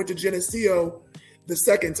went to Geneseo the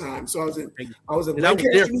second time. So I was in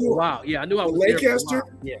Lancaster, New York. Wow. Yeah, I knew I was Lancaster.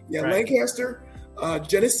 There for a while. Lancaster,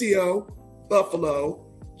 Geneseo, Buffalo,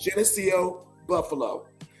 Geneseo, Buffalo.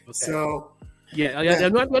 Okay. So I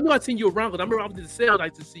knew I'd seen you around because I remember I was in the sales. I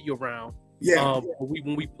used to see you around.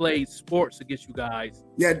 When we played sports against you guys.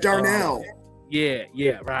 Yeah, Darnell.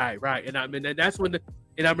 Right. And I mean, and that's when I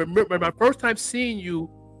remember my first time seeing you.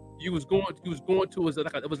 You was going to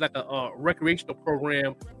it was like a recreational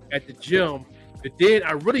program at the gym. But then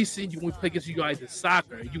I really seen you when we played against you guys in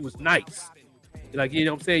soccer. And you was nice. Like, you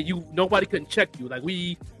know what I'm saying? Nobody couldn't check you. Like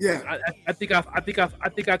I think I got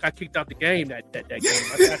kicked out the game that game.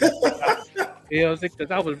 You know what I'm saying?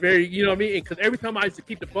 Because I was very, you know what I mean? Because every time I used to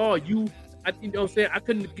keep the ball, you know what I'm saying? I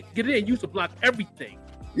couldn't get it in. You used to block everything.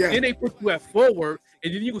 Yeah. Then they put you at forward,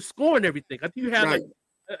 and then you were scoring everything. I think you had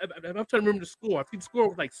I'm trying to remember the score. I think the score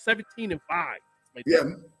was like 17-5. Like yeah.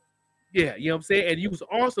 That. Yeah, you know what I'm saying? And you was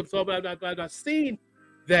awesome. So I seen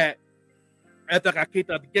that after I got kicked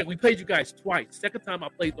out the game. We played you guys twice. Second time I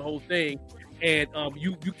played the whole thing, and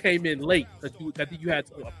you came in late because I think you had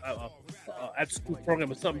after school program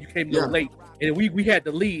or something. You came in late, and we had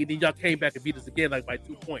the lead, and then y'all came back and beat us again like by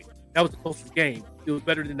 2 points. That was the closest game. It was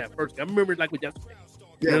better than that first game. I remember it like with yesterday.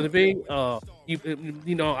 You know what I mean?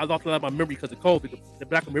 You know, I lost a lot of my memory because of COVID,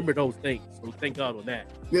 but I can remember those things. So thank God on that.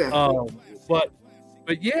 Yeah. But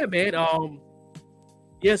yeah, man.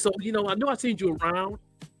 So you know, I know I seen you around,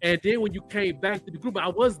 and then when you came back to the group, I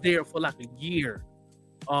was there for like a year.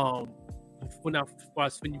 When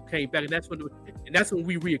you came back, and that's when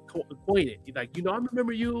we reacquainted. Like, you know, I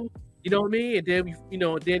remember you. You know what I mean? And then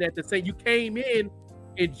then at the same, you came in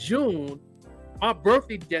June. My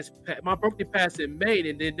birthday passed in May,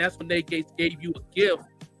 and then that's when they gave you a gift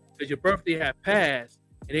because your birthday had passed,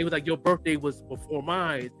 and they was like, your birthday was before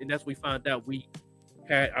mine, and that's when we found out we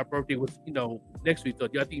had our birthday was next week. So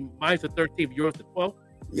I think mine's the 13th, yours the 12th.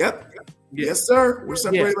 Yep. Yeah. Yes, sir. We're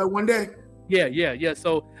separated by one day. Yeah.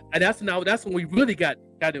 So and that's when we really got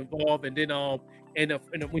involved, and then and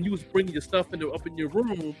when you was bringing your stuff up in your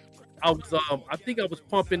room, I was I think I was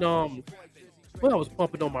pumping I was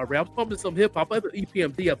pumping on my rap. I was pumping some hip hop.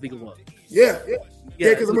 EPMD, I think it was. Yeah,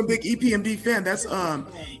 because I'm a big EPMD fan. That's there's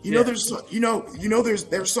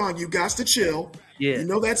their song "You Got to Chill." Yeah, you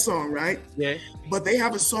know that song, right? Yeah. But they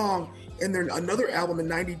have a song in their another album in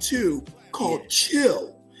 '92 called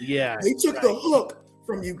 "Chill." Yeah. They took the hook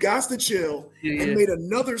from "You Got to Chill" and made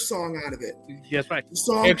another song out of it. That's right. The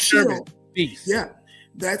song "Chill." Peace. Yeah,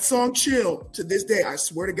 that song "Chill" to this day, I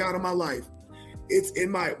swear to God on my life, it's in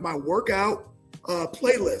my workout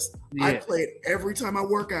playlist. I play it every time I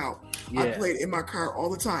work out. I play it in my car all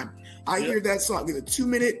the time. I hear that song. It's a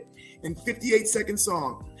 2-minute and 58-second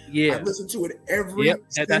song. Yeah, I listen to it every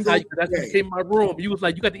single that's day. That's when you came in my room. You was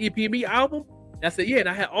like, you got the EPME album? I said, yeah, and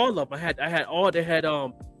I had all of them. I had all. They had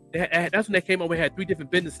that's when they came out. We had 3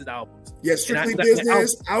 different businesses albums. Yeah, Strictly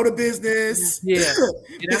Business, Out of Business. Yeah,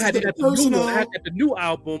 and I had the new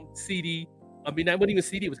album CD. I mean, that wasn't even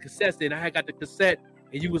CD; it was cassette. And I had got the cassette,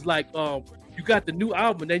 and you was like, you got the new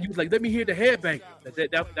album, and then you was like, let me hear the Headbanger.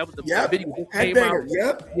 That was the video that came out.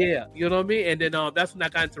 Yep. Yeah, you know what I mean? And then that's when I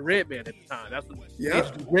got into Redman at the time. That's when they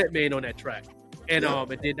introduced Redman on that track. And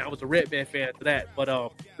and then I was a Redman fan after that. But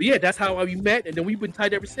yeah, that's how we met, and then we've been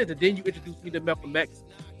tight ever since. And then you introduced me to Malcolm X,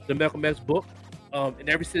 the Malcolm X book. And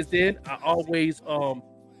ever since then, I always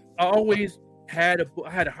had a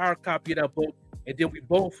hard copy of that book. And then we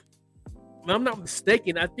both, if I'm not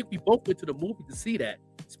mistaken, I think we both went to the movie to see that.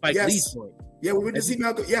 Spike Lee's joint. Yeah, we went to see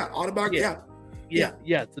Malcolm. Yeah, autobiography.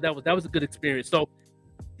 Yeah. So that was a good experience. So,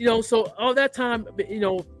 so all that time,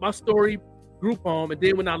 my story, group home, and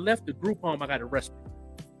then when I left the group home, I got arrested.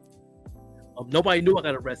 Nobody knew I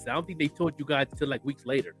got arrested. I don't think they told you guys until like weeks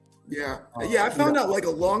later. Yeah, I found out like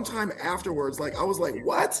a long time afterwards. Like I was like,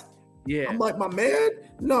 what? Yeah. I'm like, my man?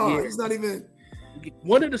 No, he's not even.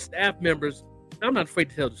 One of the staff members. I'm not afraid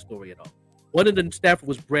to tell the story at all. One of the staffers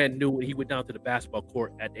was brand new, and he went down to the basketball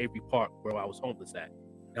court at Avery Park, where I was homeless at.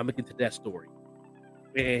 I'm looking into that story.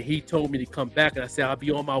 And he told me to come back, and I said, I'll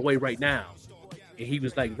be on my way right now. And he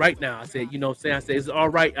was like, right now. I said, you know what I'm saying? I said, is it all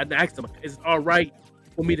right? I asked him, is it all right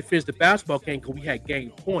for me to finish the basketball game because we had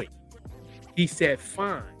game point? He said,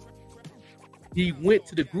 fine. He went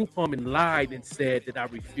to the group home and lied and said that I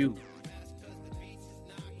refused.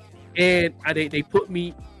 And they put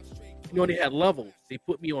me, you know, they had levels. They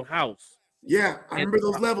put me on house. Yeah, I remember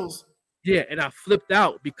those levels. Yeah, and I flipped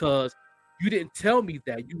out because you didn't tell me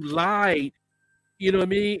that. You lied. You know what I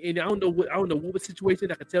mean? And I don't know what was the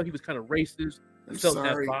situation. I could tell he was kind of racist. I felt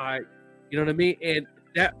that vibe. You know what I mean? And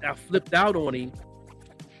that I flipped out on him,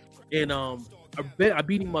 and I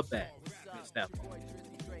beat him up bad.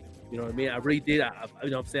 You know what I mean? I really did. You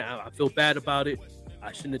know what I'm saying? I feel bad about it.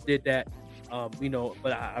 I shouldn't have did that. You know,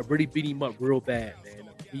 but I really beat him up real bad, man.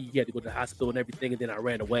 He had to go to the hospital and everything, and then I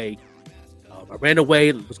ran away.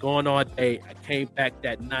 Was gone all day. I came back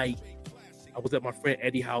that night. I was at my friend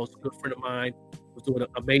Eddie's house, a good friend of mine, was doing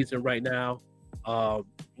amazing right now.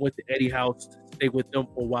 Went to Eddie's house to stay with them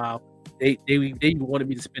for a while. They even wanted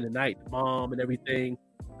me to spend the night, the mom and everything.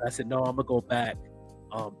 I said, no, I'm gonna go back.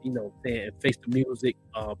 You know, and face the music.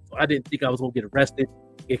 So I didn't think I was gonna get arrested,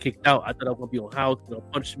 get kicked out. I thought I was gonna be on house, you know,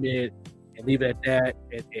 punishment, and leave it at that,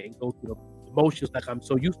 and go through the motions like I'm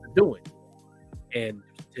so used to doing. And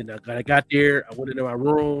I got there, I went into my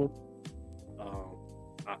room,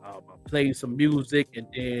 I played some music, and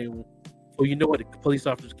then, so you know what, the police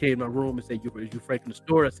officers came in my room and said, you breaking the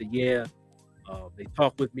store? I said, yeah. They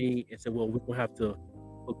talked with me and said, well, we're going to have to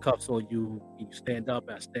put cuffs on you. Can you stand up?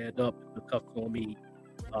 I stand up, and put cuffs on me.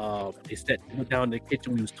 They sat me down in the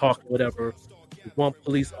kitchen, we was talking, whatever. The one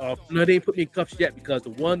police officer, no, they didn't put me in cuffs yet because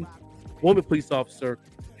the one woman police officer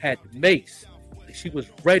had the mace. And she was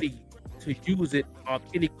ready to use it on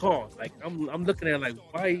any cause. Like, I'm looking at her like,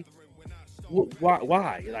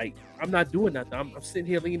 why? Like, I'm not doing nothing. I'm sitting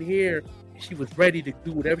here, leaning here. And she was ready to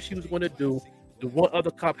do whatever she was going to do. The one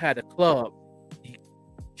other cop had a club. It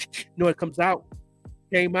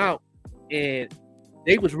came out, and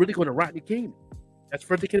they was really going to Rodney King. That's the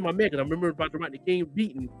first thing came to my mind, because I remember about the Rodney King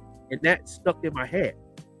beating, and that stuck in my head.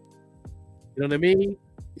 You know what I mean?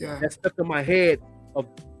 Yeah. That stuck in my head of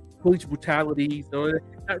police brutalities. You know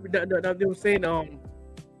what I'm saying? I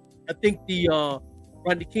think the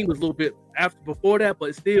Rodney King was a little bit before that,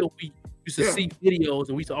 but still we used to see videos,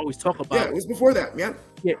 and we used to always talk about it. Yeah, it was before that. Yeah.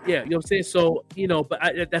 Yeah. You know what I'm saying? So, you know, but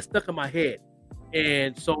that stuck in my head.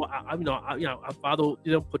 And so I followed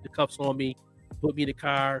them, put the cuffs on me, put me in the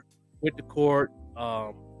car, went to court.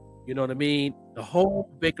 You know what I mean? The whole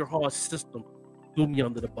Baker Hall system threw me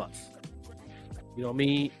under the bus. You know what I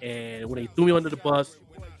mean? And when they threw me under the bus,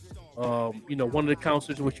 you know, one of the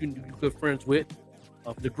counselors, which you're good friends with,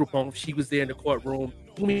 the group home, she was there in the courtroom,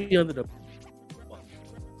 threw me under the bus.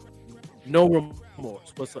 No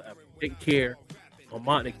remorse whatsoever. Taking care.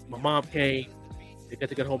 My mom came. They got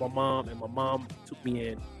to get home. My mom, and my mom took me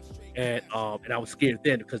in, and I was scared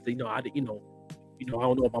then because I don't know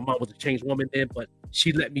if my mom was a changed woman then, but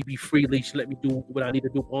she let me be freely. She let me do what I need to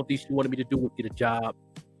do. One thing she wanted me to do was get a job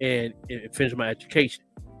and finish my education.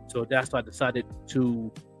 So that's why I decided to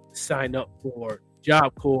sign up for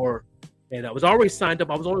Job Corps, and I was already signed up.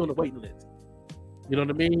 I was only on the waiting list. You know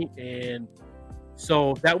what I mean? And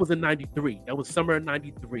so that was in '93. That was summer of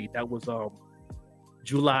 '93. That was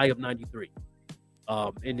July of '93.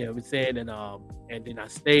 And then I was saying, and then I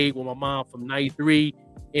stayed with my mom from '93,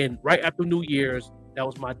 and right after New Year's, that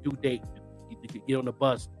was my due date to get on the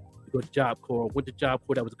bus to go to Job Corps. Went to Job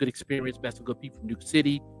Corps. That was a good experience. Met some good people from New York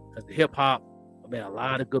City because the hip hop. I met a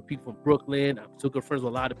lot of good people from Brooklyn. I'm still good friends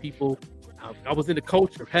with a lot of people. I was in the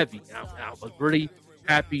culture heavy. I was really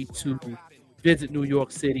happy to visit New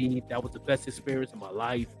York City. That was the best experience of my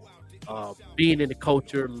life. Being in the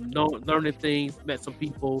culture, learning things, met some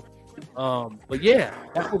people. But yeah,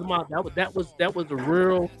 that was a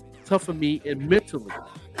real tough for me, and mentally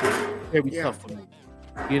very tough for me.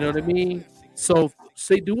 You know what I mean? So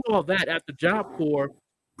do all that after Job Corps.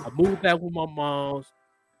 I moved back with my mom's,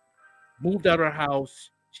 moved out of her house.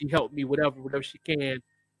 She helped me whatever she can.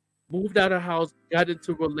 Moved out of her house, got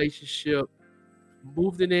into a relationship,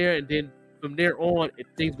 moved in there, and then from there on,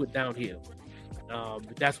 things went downhill.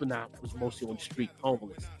 That's when I was mostly on the street,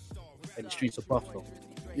 homeless, in the streets of Buffalo.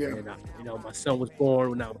 Yeah. And my son was born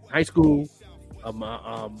when I was in high school.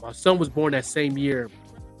 My son was born that same year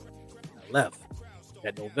I left,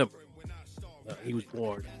 that November. He was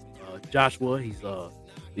born. Joshua, he's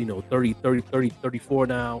 34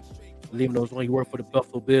 now. Living those when he worked for the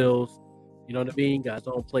Buffalo Bills. You know what I mean? Got his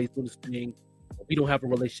own place, doing his thing. We don't have a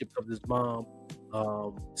relationship with his mom.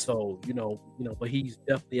 So, but he's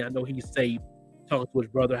definitely, I know he's safe, talking to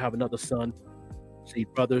his brother, have another son. See,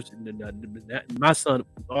 brothers, and then my son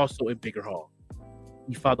was also in Bigger Hall.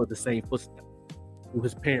 He followed the same footsteps through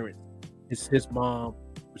his parents, his mom,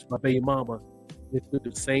 which my baby mama, did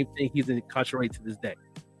the same thing. He's incarcerated to this day.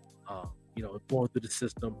 Going through the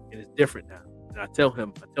system, and it's different now. And I tell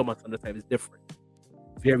my son that it's different,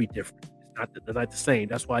 very different. They're not the same.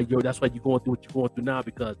 That's why you're going through what you're going through now,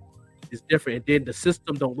 because it's different. And then the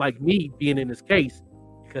system don't like me being in this case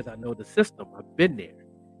because I know the system. I've been there,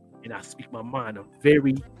 and I speak my mind. I'm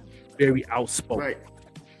very, very outspoken. Right.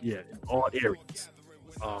 Yeah, in all areas.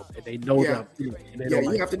 And they know that I'm doing it.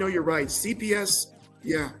 You have to know your rights. CPS,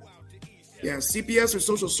 CPS or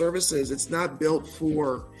social services. It's not built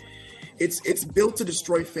for. It's built to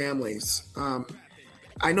destroy families.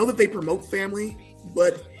 I know that they promote family,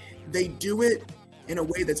 but they do it in a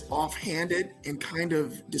way that's offhanded and kind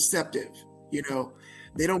of deceptive. They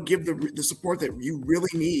don't give the support that you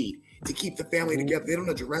really need to keep the family together. They don't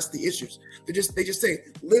address the issues. They just say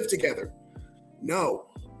live together. No,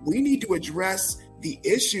 we need to address the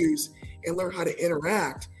issues and learn how to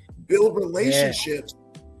interact, build relationships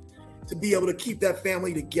to be able to keep that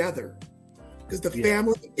family together. Because the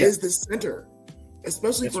family is the center,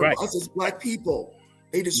 especially for us as Black people.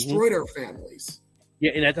 They destroyed our families.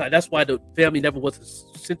 Yeah, and that's why the family never was the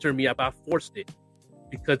center of me. I forced it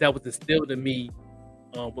because that was instilled in me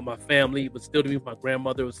with my family. It was instilled in me with my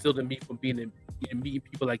grandmother. It was instilled in me from meeting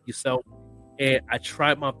people like yourself. And I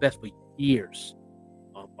tried my best for years,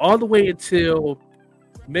 all the way until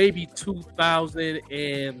maybe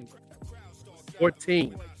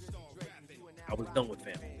 2014. I was done with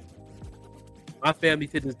family. My family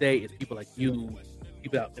to this day is people like you,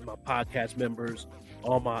 people out in my podcast members,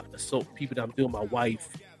 all my people that I'm doing, my wife,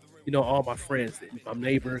 all my friends, my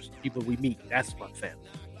neighbors, people we meet. That's my family.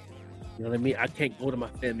 You know what I mean? I can't go to my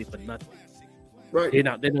family for nothing. Right. They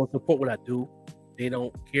don't support what I do. They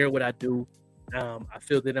don't care what I do. I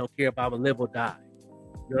feel they don't care if I will live or die.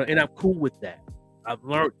 And I'm cool with that. I've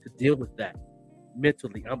learned to deal with that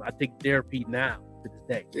mentally. I take therapy now. To this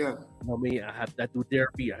day. Yeah. You know what I mean? I do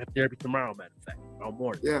therapy. I have therapy tomorrow, matter of fact, tomorrow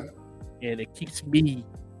morning. Yeah. And it keeps me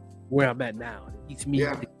where I'm at now. It keeps me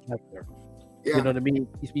together. Yeah. You know what I mean?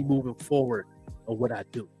 It keeps me moving forward on what I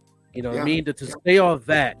do. You know what I mean? To say all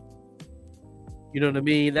that, you know what I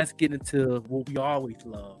mean? Let's get into what we always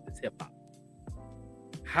love, is hip hop.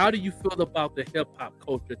 How do you feel about the hip hop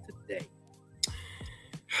culture today?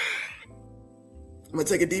 I'm gonna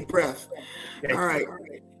take a deep breath. Okay. All right.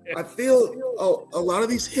 I feel a lot of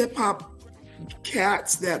these hip hop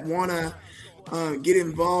cats that want to get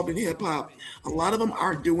involved in hip hop, a lot of them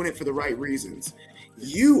aren't doing it for the right reasons.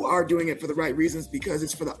 You are doing it for the right reasons because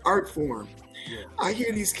it's for the art form. Yeah. I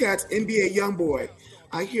hear these cats, NBA Youngboy.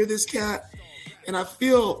 I hear this cat, and I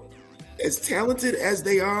feel as talented as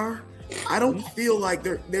they are, I don't feel like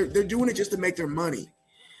they're doing it just to make their money.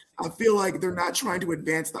 I feel like they're not trying to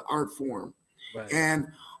advance the art form. Right. And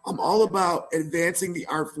I'm all about advancing the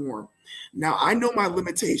art form. Now, I know my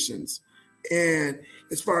limitations, and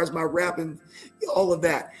as far as my rap and all of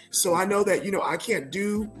that. So I know that, I can't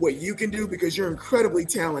do what you can do because you're incredibly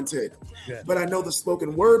talented. Yeah. But I know the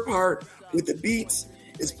spoken word part with the beats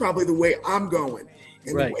is probably the way I'm going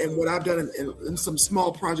and what I've done in some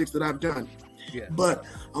small projects that I've done. Yeah. But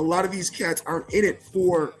a lot of these cats aren't in it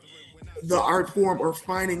for the art form or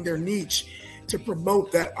finding their niche to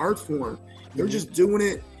promote that art form. They're just doing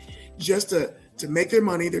it just to make their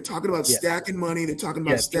money. They're talking about stacking money. They're talking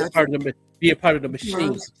about stacking. Be a part of the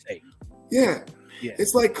machine. Yeah.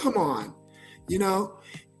 It's like, come on,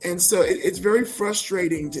 And so it's very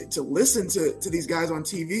frustrating to listen to these guys on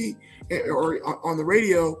TV or on the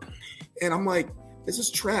radio. And I'm like, this is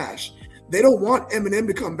trash. They don't want Eminem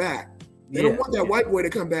to come back. They don't want that white boy to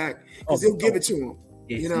come back because they'll give it to him.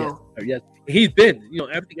 Yes. He's been,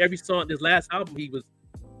 every song, this last album, he was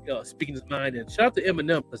speaking his mind. And shout out to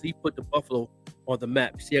Eminem because he put the Buffalo on the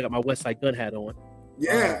map. See, I got my West Side Gun hat on.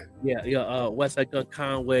 West Side Gun,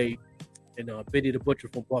 Conway, and Benny the Butcher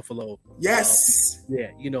from Buffalo. Yes.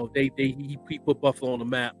 He put Buffalo on the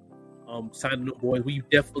map. Signing New Boy, who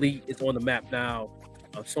definitely is on the map now.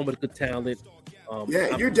 So much good talent.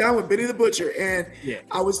 You're down with Benny the Butcher, and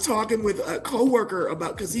I was talking with a coworker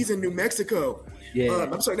about because he's in New Mexico.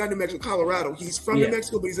 I'm sorry, not New Mexico, Colorado. He's from New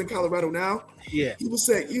Mexico, but he's in Colorado now. He was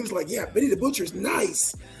like, Benny the Butcher's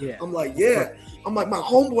nice. I'm like, I'm like, my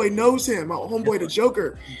homeboy knows him. My homeboy, the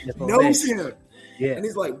Joker, knows him. And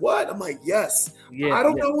he's like, what? I'm like, yes. I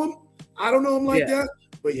don't know him. I don't know him like that,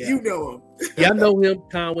 but you know him. I know him,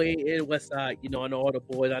 Conway and West Side. I know all the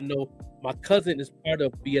boys. I know my cousin is part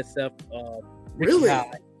of BSF. Really?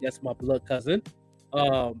 That's my blood cousin.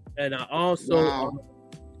 And I also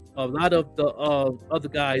a lot of the other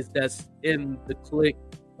guys that's in the clique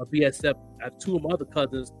of BSF. I have two of my other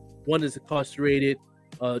cousins. One is incarcerated,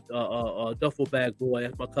 duffel bag boy.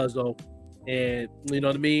 That's my cousin, and you know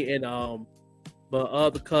what I mean. And my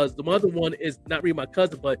other cousin, the other one is not really my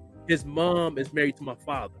cousin, but his mom is married to my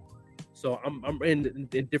father. So I'm in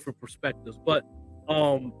different perspectives, but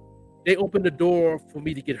they opened the door for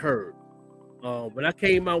me to get heard. When I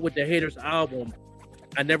came out with the Haters album,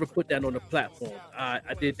 I never put that on the platform.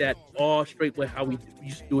 I did that all straight with how we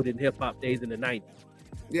used to do it in hip hop days in the 90s.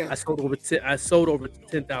 Yeah, I sold over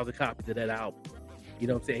 10,000 copies of that album. You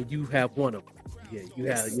know what I'm saying? You have one of them. Yeah, you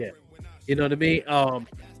have. Yeah, you know what I mean.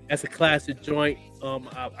 That's a classic joint.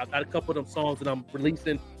 I got a couple of them songs that I'm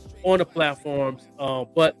releasing on the platforms.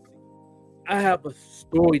 But I have a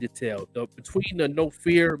story to tell. Between the No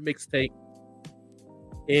Fear mixtape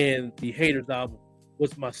and the Haters album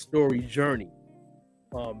was my story journey.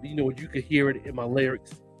 You know, you could hear it in my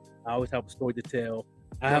lyrics. I always have a story to tell.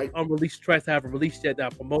 I have unreleased tracks I haven't released yet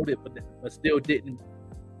that I promoted, but still didn't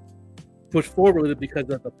push forward with it because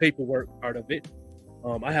of the paperwork part of it.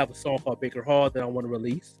 I have a song called Baker Hall that I want to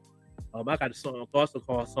release. I got a song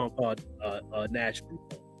called Nash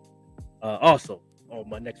Group. Also on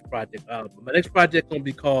my next project. My next project gonna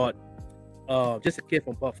be called Just a Kid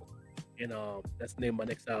from Buffalo, and that's the name of my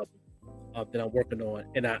next album that I'm working on.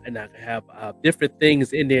 And I have different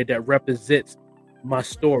things in there that represents my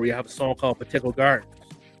story. I have a song called Pacheco Gardens.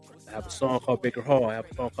 I have a song called Baker Hall. I have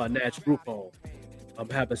a song called Nash Group Home.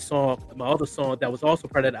 I have a song, my other song that was also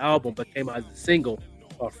part of the album but came out as a single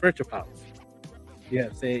called Friendship House. Yeah,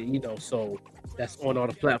 I'm saying, you know, so that's on all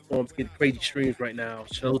the platforms, getting crazy streams right now.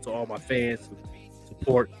 Shout out to all my fans who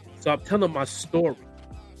support. So I'm telling my story,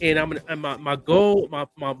 and my goal, my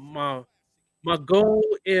goal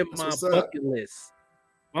in my bucket list.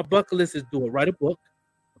 My bucket list is write a book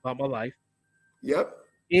about my life. Yep.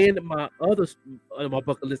 And my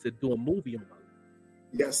bucket list is do a movie about my life.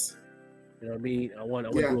 Yes. You know what I mean? I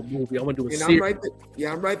want to do a movie. I want to do a series.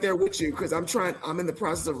 I'm right there with you because I'm in the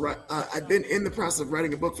process of I've been in the process of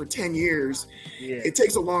writing a book for 10 years. Yeah. It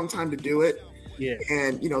takes a long time to do it. Yeah.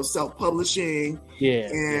 And, you know, self-publishing. Yeah.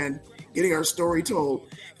 And getting our story told.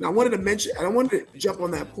 And I wanted to jump on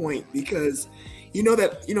that point because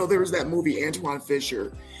there was that movie Antoine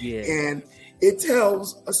Fisher. Yeah. And it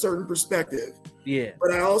tells a certain perspective. Yeah.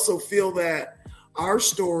 But I also feel that our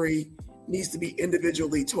story needs to be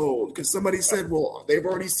individually told because somebody said, well, they've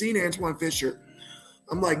already seen Antoine Fisher.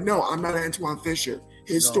 I'm like, no, I'm not Antoine Fisher.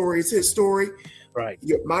 His story is his story. Right.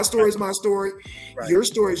 My story is my story. Right. Your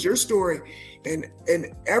story is your story. And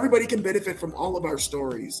everybody can benefit from all of our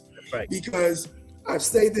stories. Right. Because I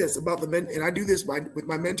say this about and I do this with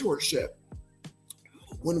my mentorship.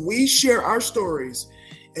 When we share our stories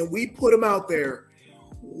and we put them out there,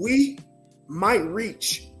 we might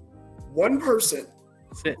reach one person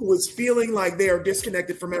who is feeling like they are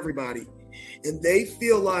disconnected from everybody, and they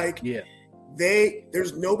feel like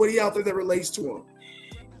there's nobody out there that relates to them.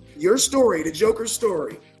 Your story, the Joker's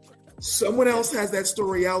story, someone else has that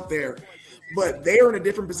story out there, but they are in a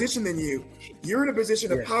different position than you. You're in a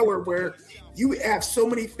position of power where you have so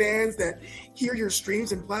many fans that hear your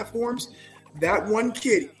streams and platforms. That one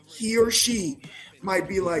kid, he or she might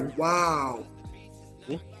be like, wow,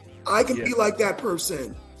 I can be like that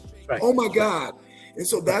person. Right. Oh my God. And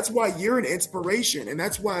so that's why you're an inspiration. And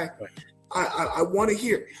that's why I want to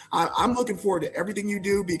hear. I'm looking forward to everything you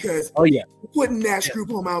do because you're putting Nash Group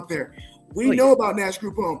Home out there. We know about Nash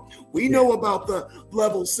Group Home. We know about the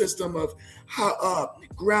level system of how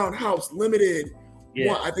Ground House Limited.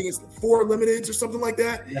 Yeah. I think it's 4 limiteds or something like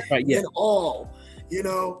that. That's right. Yeah. And all, you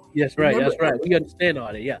know. Yes, right. That's right. We understand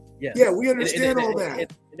all that. Yeah. Yeah. Yeah, we understand all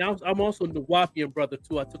that. And I'm also a Nawapian brother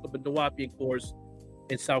too. I took up a Nawapian course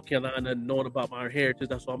in South Carolina, knowing about my heritage.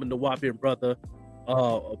 That's why I'm a Nawapian brother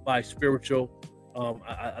by spiritual.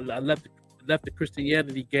 I left the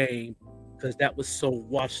Christianity game because that was so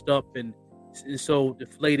washed up and so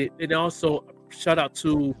deflated. And also shout out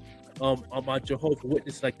to my Jehovah's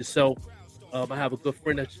Witness like yourself. I have a good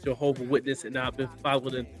friend that's a Jehovah's Witness, and I've been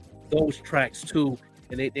following those tracks too.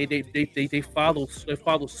 And they follow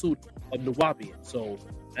suit of Nawapian. So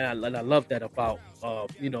and I love that about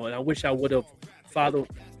and I wish I would have followed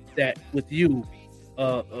that with you.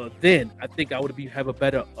 Then I think I would have a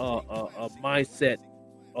better mindset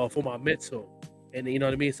for my mental, and you know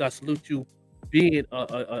what I mean. So I salute you being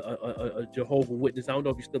a Jehovah's Witness. I don't know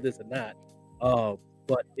if you still is or not,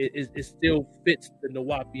 but it still fits the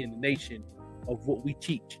Nawapian nation of what we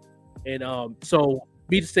teach. And so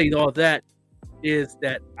me to say all that is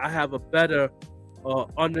that I have a better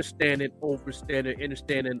understanding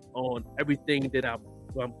on everything that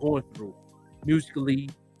I'm going through, musically,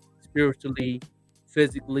 spiritually,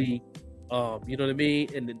 physically. You know what I mean?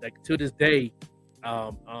 And then, like, to this day,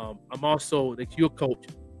 I'm also, like, you're a coach.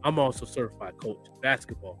 I'm also a certified coach in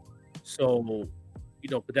basketball. So,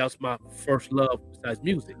 but that was my first love besides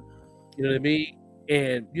music. You know what I mean?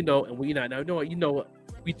 And and we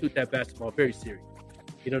we took that basketball very serious.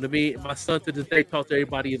 You know what I mean? My son to this day talks to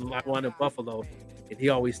everybody in Lackawanna and Buffalo, and he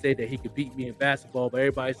always said that he could beat me in basketball, but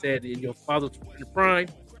everybody said in your father's in the prime,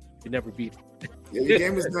 you never beat him. Yeah, your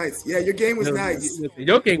game was nice. Yeah, your game was nice.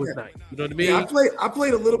 Your game was nice. You know what I mean? Yeah, I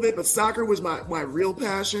played a little bit, but soccer was my real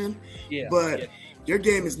passion. Yeah. But your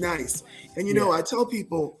game is nice. And I tell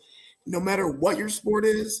people, no matter what your sport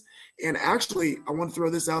is, and actually, I want to throw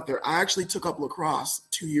this out there. I actually took up lacrosse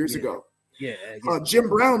 2 years ago. Yeah. Jim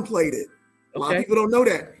Brown played it. A lot of Okay. people don't know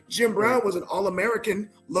that. Jim Brown was an All-American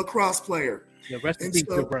lacrosse player. Yeah, rest in peace,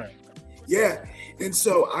 Jim Brown. Yeah. And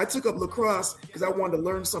so I took up lacrosse because I wanted to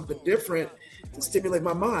learn something different to stimulate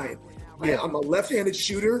my mind. Yeah. I'm a left-handed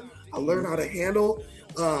shooter. I learned how to handle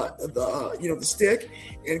the stick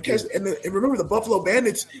and catch. And remember, the Buffalo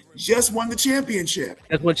Bandits just won the championship.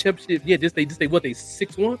 That's one championship. Yeah, they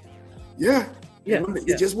 6-1. Yeah. Yeah,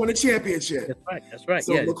 They just won a championship. That's right.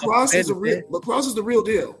 So Yeah, lacrosse is the real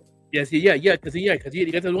deal. Yes, because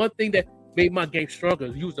that's one thing that made my game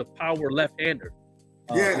stronger. He was a power left-hander.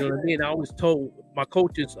 Yeah. You know what I mean? I always told my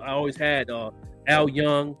coaches, I always had Al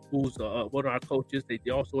Young, who's one of our coaches. They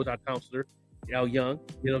also was our counselor, Al Young.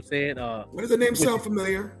 You know what I'm saying? What does the name sound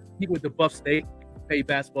familiar? He went to Buff State, played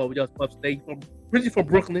basketball with us, Buff State. Originally from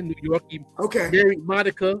Brooklyn, New York. He married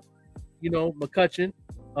Monica, McCutcheon.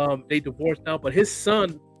 They divorced now, but his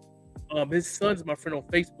son's my friend on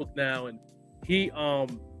Facebook now, and he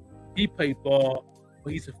played ball,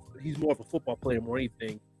 but he's more of a football player more than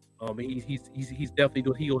anything. He's definitely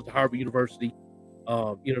he goes to Harvard University. You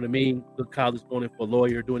know what I mean? Good college, going in for a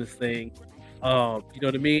lawyer, doing his thing. You know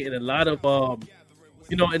what I mean? And a lot of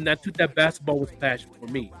and I took that basketball was passion for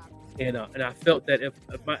me, and I felt that if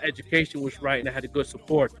my education was right and I had a good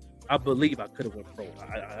support, I believe I could have went pro.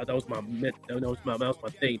 That was my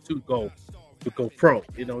thing to go pro.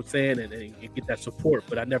 You know what I'm saying? And get that support,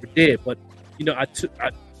 but I never did. But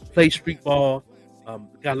I played street ball.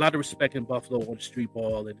 Got a lot of respect in Buffalo on the street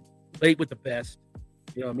ball, and played with the best.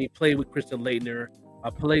 You know what I mean? Played with Kristen Leitner. I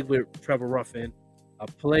played with Trevor Ruffin. I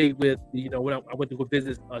played with, when I went to go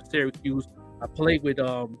visit Syracuse. I played with,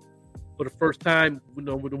 for the first time, when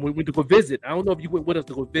we went to go visit. I don't know if you went with us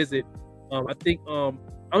to go visit. I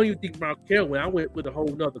don't even think Mount Carroll went. I went with a whole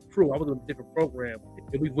nother crew. I was on a different program,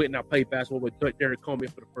 and we went and I played basketball with Derek Coleman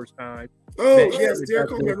for the first time. Oh, yes, Derek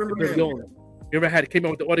Coleman. I remember him. Remember came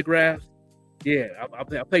out with the autographs? Yeah,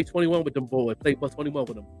 I played 21 with them boys. Played plus 21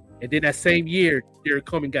 with them. And then that same year, Derek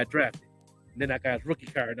Coleman got drafted. And then I got his rookie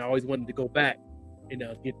card, and I always wanted to go back and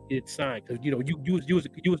get signed because you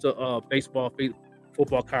was a baseball,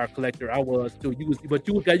 football card collector. I was too. But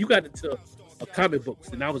you got into comic books,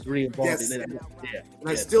 and I was really involved in it. And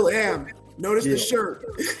I still am. Notice the shirt.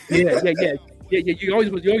 Yeah. You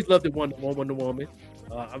always loved the Wonder Woman.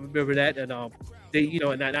 I remember that, and they,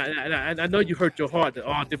 and I know you hurt your heart that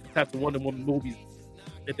all different types of Wonder Woman movies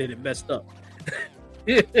that they messed up.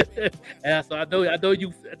 And so I know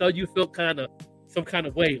you felt some kind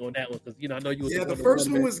of way on that one because I know you. Yeah, the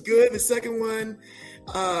first one was good. The second one,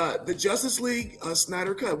 the Justice League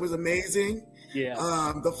Snyder cut was amazing. Yeah.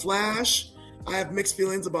 The Flash, I have mixed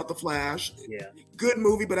feelings about the Flash. Yeah. Good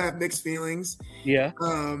movie, but I have mixed feelings. Yeah.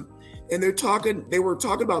 And they were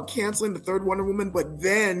talking about canceling the third Wonder Woman, but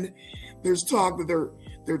then there's talk that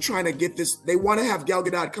they're trying to get this. They want to have Gal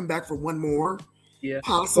Gadot come back for one more. Yeah,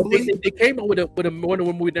 possibly. They came out with a Wonder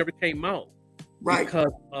Woman movie never came out, right?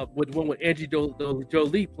 Because with one with Angelina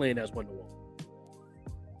Jolie playing as Wonder Woman.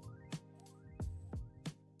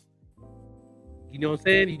 You know what I'm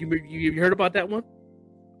saying? You heard about that one?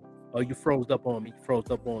 Oh, you froze up on me.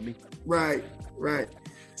 Right.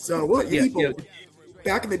 So people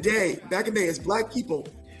back in the day, as Black people,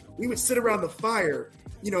 we would sit around the fire,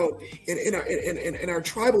 in our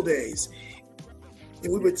tribal days,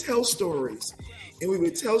 and we would tell stories. And we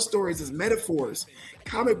would tell stories as metaphors.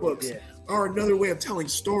 Comic books are another way of telling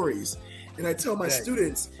stories. And I tell my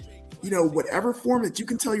students, whatever form that you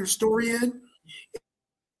can tell your story in,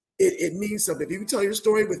 it means something. If you can tell your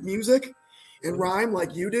story with music and rhyme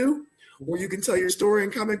like you do, or you can tell your story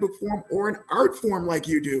in comic book form or in art form like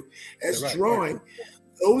you do, as drawing,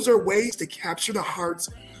 those are ways to capture the hearts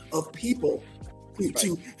of people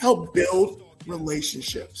to help build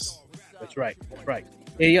relationships. That's right.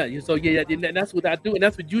 And and that's what I do, and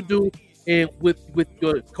that's what you do. And with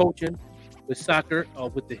your coaching, with soccer,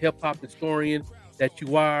 with the hip hop historian that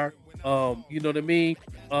you are, you know what I mean.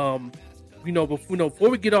 before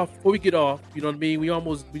we get off, you know what I mean? We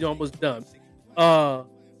almost done. Now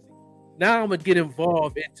I'm gonna get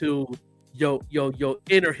involved into your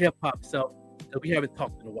inner hip hop self that we haven't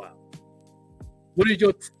talked in a while. What is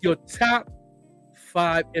your top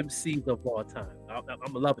 5 MCs of all time?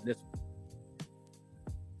 I'm loving this one.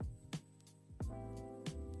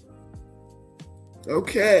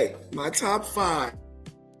 Okay, my top 5.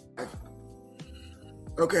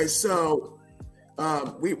 Okay, so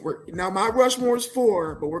we're now my Rushmore is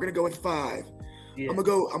 4, but we're gonna go with 5. Yeah. I'm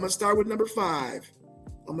gonna start with number 5.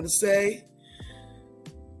 I'm gonna say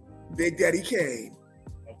Big Daddy Kane.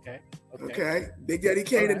 Okay. Big Daddy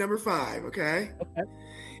Kane at number 5. Okay.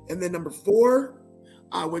 And then number 4,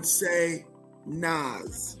 I would say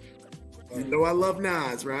Nas. You know I love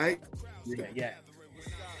Nas, right? Yeah.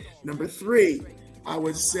 Number 3, I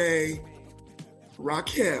would say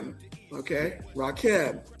Rakim. Okay,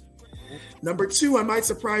 Rakim. Number 2, I might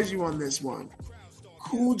surprise you on this one.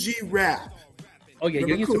 Kool G Rap. Oh yeah,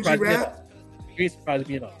 you Kool G Rap. You ain't surprised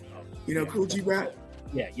me at all. You know Kool G Rap.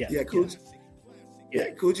 Yeah.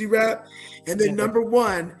 Kool G Rap. And then number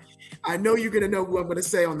 1, I know you're gonna know who I'm gonna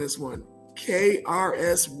say on this one.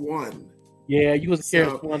 KRS-One. Yeah, you was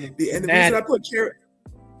KRS-One. And the reason I put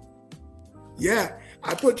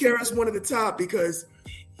I put KRS-One at the top because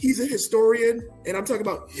he's a historian, and I'm talking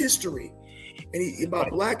about history, and he about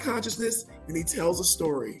Black consciousness, and he tells a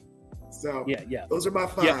story. So those are my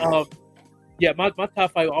 5. My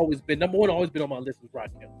top 5 always been number 1. Always been on my list was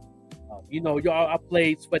Rakim. I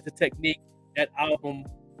played Sweat the Technique, that album,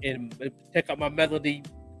 and check out my melody.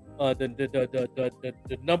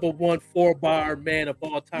 The number 1 4-bar man of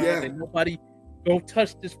all time, and nobody don't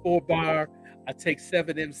touch this 4-bar. I take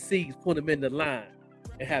 7 MCs, put them in the line,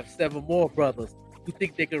 and have 7 more brothers who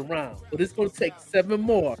think they can rhyme. But it's going to take 7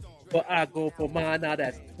 more, but I go for mine. Now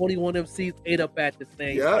that's 21 MCs, 8 up at the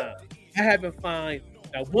same time. I haven't found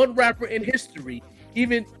that one rapper in history,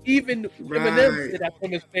 even Eminem said that's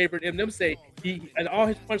one of his favorite. Eminem say he and all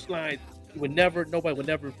his punchlines, nobody would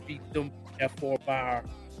never beat them at 4-bar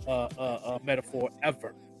metaphor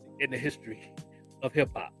ever in the history of hip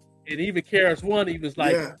hop. And even KRS-One, he was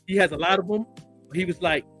like, he has a lot of them. He was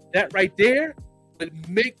like, that right there would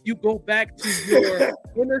make you go back to your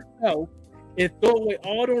inner self and throw away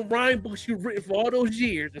all the rhyme books you've written for all those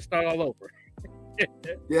years and start all over.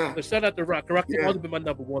 So shout out to Rock. Rock has always been my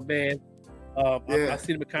number 1 man. I've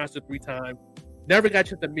seen him in concert 3 times. Never got a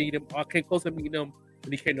chance to meet him. I came close to meeting him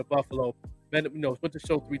when he came to Buffalo. Went to the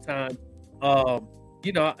show 3 times.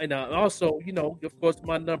 And also, of course,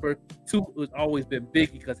 my number 2 has always been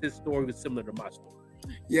Biggie because his story was similar to my story.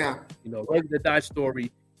 Ready to Die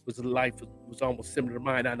story was almost similar to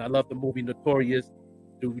mine, and I love the movie Notorious.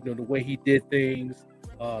 The way he did things,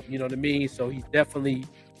 you know what I mean. So he's definitely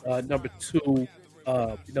number 2.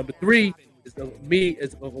 Number 3 is going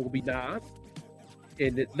to be Nas,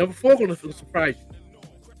 and number 4 going to surprise you.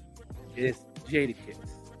 It's Jadakiss.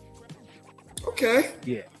 Okay.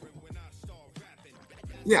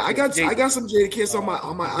 Yeah, I got some Jadakiss on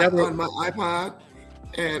my iPod,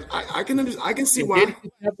 and I can see why.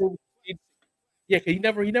 Cause he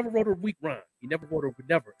never wrote a weak rhyme. He never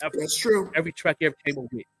ever. That's true. Every track he ever came up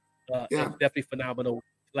with, it's definitely phenomenal,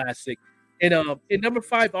 classic. And number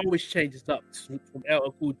 5 always changes up from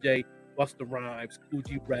LL Cool J, Busta Rhymes, Kool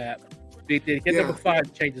G Rap. Number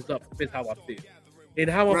 5 changes up. Depends how I feel. And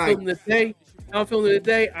how I'm feeling today,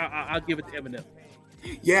 I'll give it to Eminem.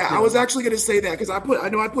 Yeah, I was actually going to say that because I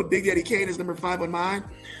put Big Daddy Kane as number 5 on mine,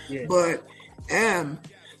 but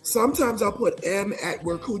sometimes I'll put M at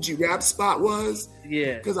where Kool G Rap's spot was.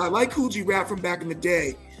 Yeah, because I like Kool G Rap from back in the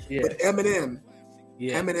day. Yeah, but Eminem.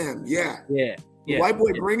 The white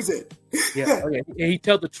boy brings it. And he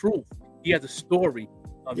tells the truth. He has a story.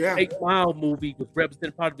 The 8 Mile movie was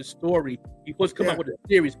representing part of the story. He was come out with a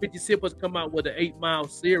series. 50 Cent was come out with an 8 Mile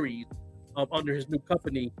series under his new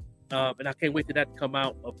company. And I can't wait for that to come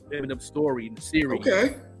out of Eminem's story in the series.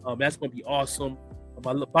 Okay. That's gonna be awesome.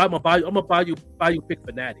 I'm a biopic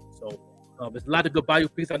fanatic. So there's a lot of good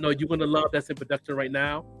biopics I know you're gonna love that's in production right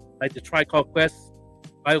now. Like the Tribe Called Quest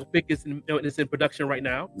biopic is in production right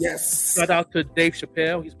now. Yes. Shout out to Dave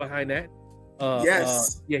Chappelle, he's behind that.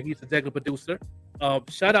 Yes. He's the executive producer.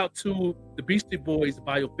 Shout out to the Beastie Boys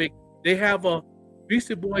biopic. They have a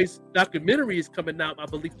Beastie Boys documentary is coming out, I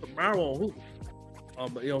believe, tomorrow on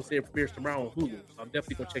Hulu. It premieres tomorrow on Hulu. So I'm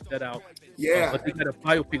definitely gonna check that out. But they got a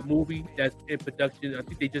biopic movie that's in production. I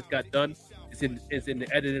think they just got done. It's in the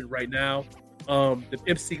editing right now. The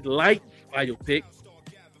MC Lyte biopic,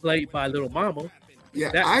 played by Little Mama.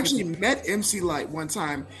 Yeah, I actually met MC Lyte one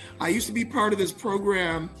time. I used to be part of this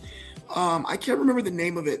program I can't remember the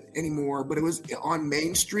name of it anymore, but it was on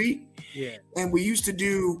Main Street. Yeah. And we used to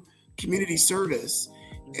do community service.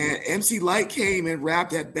 And MC Light came and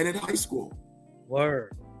rapped at Bennett High School.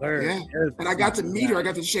 Word. Yeah. And I got to meet her. I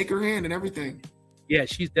got to shake her hand and everything. Yeah,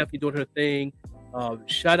 she's definitely doing her thing.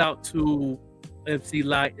 Shout out to MC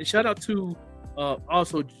Light. And shout out to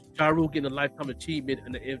also Ja Rule getting a Lifetime Achievement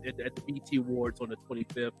at the BET Awards on the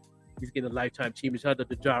 25th. He's getting a Lifetime Achievement. Shout out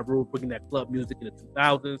to Ja Rule bringing that club music in the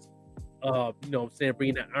 2000s. You know what I'm saying?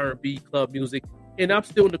 Bringing that R&B club music. And I'm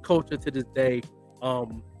still in the culture to this day.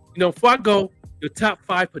 You know, before I go, the top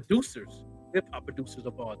 5 producers, hip-hop producers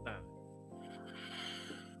of all time.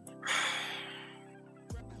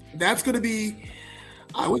 That's going to be,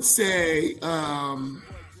 I would say, because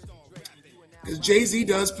Jay-Z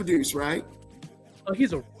does produce, right? Oh,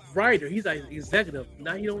 he's a writer. He's an executive.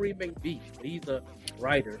 Now he don't really make beats. But he's a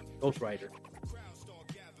writer, ghostwriter.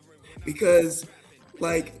 Because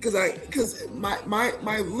my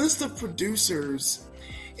list of producers,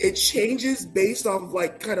 it changes based off of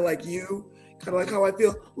like kind of like you, kind of like how I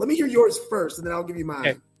feel. Let me hear yours first, and then I'll give you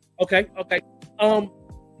mine. Okay.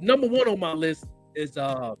 Number 1 on my list is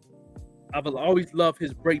I've always loved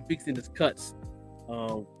his break beats and his cuts.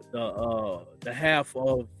 The half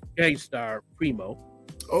of Gangstar, Primo.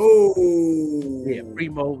 Oh yeah,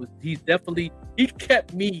 Primo. He kept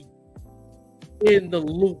me in the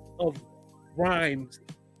loop of rhymes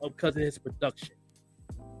because of his production.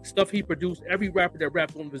 Stuff he produced, every rapper that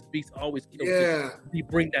rapped on his beats always, he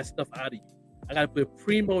bring that stuff out of you. I gotta put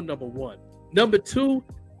Primo number 1. Number 2,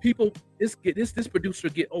 this producer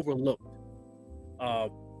get overlooked.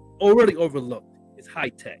 Already overlooked. It's High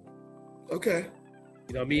Tech. Okay.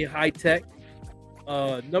 You know what I mean? High Tech.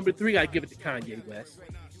 Number 3, I give it to Kanye West.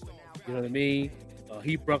 You know what I mean?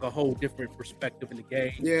 He brought a whole different perspective in the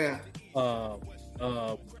game. Yeah.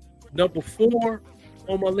 Number 4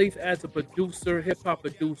 on my list as a producer, hip hop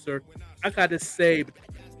producer, I gotta say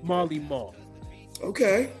Marley Marl.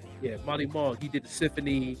 Okay. Yeah, Marley Marl. He did the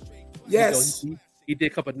symphony. Yes. You know, he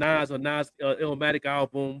did a couple of Nas Illmatic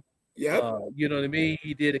album. Yeah. You know what I mean?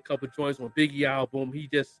 He did a couple of joints on Biggie album.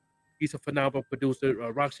 He's a phenomenal producer.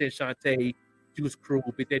 Roxanne Shante, Juice Crew,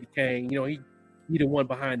 Big Daddy Kane. You know, he the one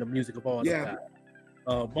behind the music of all that.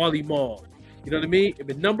 Marley Marl. You know what I mean?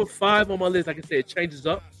 But number 5 on my list, like I said, it changes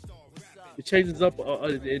up. It changes up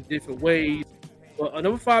in different ways. But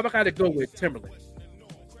number 5, I gotta go with Timberland.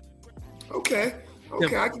 Okay,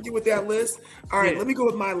 I can get with that list. All right, let me go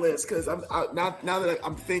with my list because now that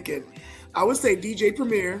I'm thinking, I would say DJ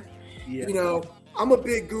Premier. Yeah. You know, I'm a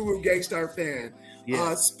big Guru Gangstar fan.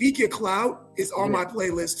 Yeah. Speak Your Clout is on my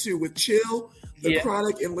playlist too with Chill, The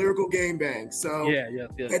Chronic, and Lyrical Game Bang. So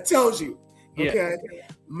that tells you. Okay.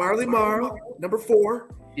 Marley Marl, number 4.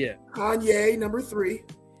 Yeah. Kanye, number 3.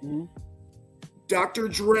 Mm-hmm. Dr.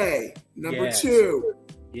 Dre, number 2.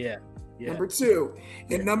 Yeah. Number 2.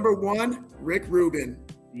 And number 1, Rick Rubin.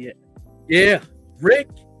 Yeah. Rick.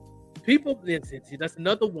 People, that's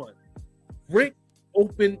another one. Rick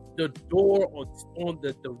opened the door on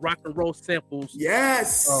the rock and roll samples.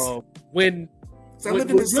 Yes. When I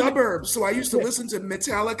lived in the suburbs, so I used to listen to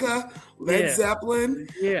Metallica, Led Zeppelin.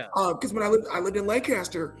 Yeah. Because when I lived in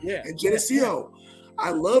Lancaster and Geneseo,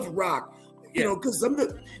 I loved rock. You know, because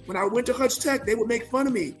when I went to Hutch Tech, they would make fun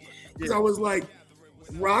of me because I was like,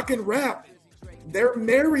 rock and rap, they're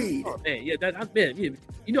married. Oh man, you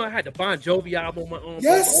know, I had the Bon Jovi album on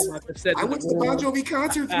my cassette. I went to the Bon Jovi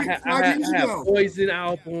concert 5 years ago. I had Poison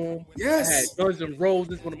album. Yes. I had Guns N'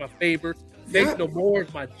 Roses, one of my favorites. Faith No More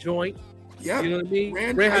is my joint. Yeah. You know what I mean?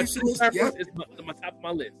 Red Hot Chili Peppers is my top of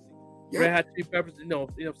my list. Red Hot Chili Peppers, you know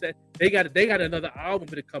what I'm saying? They got another album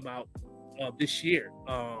to come out this year.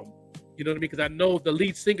 You know what I mean? Because I know the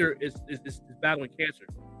lead singer is battling cancer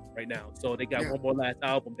right now. So they got one more last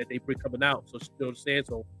album that they bring coming out. So you know what I'm saying?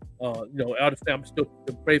 So you know, all the family still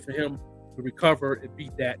pray for him to recover and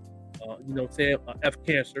beat that. You know what I'm saying? F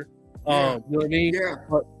cancer. You know what I mean? Yeah.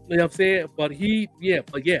 But, you know what I'm saying? But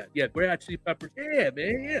Red Hot Chili Peppers. Yeah,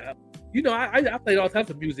 man. Yeah. You know, I played all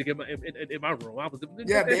types of music in my room. I was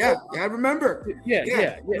I remember. Yeah.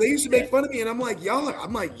 They used to make fun of me, and I'm like,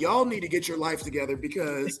 y'all need to get your life together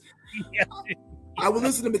because I would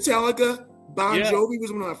listen to Metallica. Bon Jovi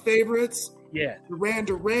was one of my favorites. Yeah.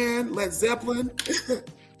 Duran, Led Zeppelin.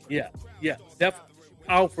 Yeah. Definitely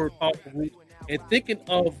powerful group. And thinking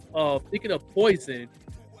of Poison,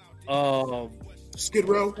 Skid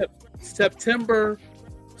Row. September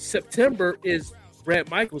is Brad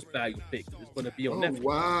Michaels' value pick. It's going to be on Netflix.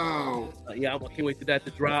 Wow. I can't wait for that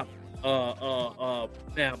to drop.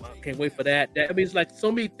 Man, I can't wait for that. I mean, it's like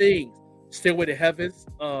so many things. Stairway to Heaven's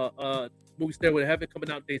movie Stairway to Heaven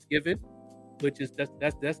coming out Thanksgiving. which is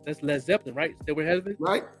that's Led Zeppelin, right? Stairway to Heaven.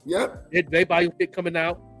 Right. Yep. They biopic coming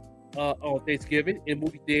out on Thanksgiving in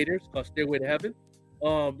movie theaters called Stairway to Heaven.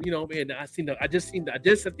 And I think I just seen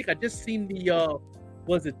the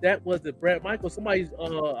was it Brad Michael? Somebody's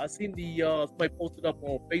I seen the somebody posted up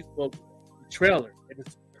on Facebook the trailer, and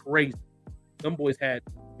it's crazy. Some boys had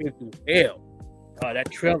been through hell.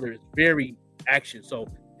 That trailer is very action. So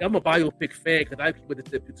I'm a biopic fan because I keep with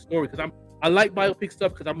the story because I like biopic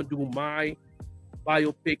stuff because I'm gonna do my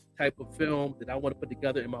biopic type of film that I want to put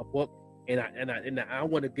together in my book, and I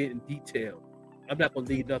want to get in detail. I'm not gonna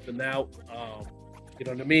leave nothing out. You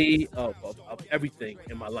know what I mean? Of everything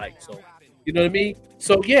in my life. So you know what I mean?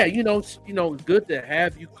 So yeah, good to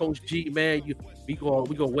have you, Coach G, man. We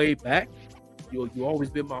go way back. You always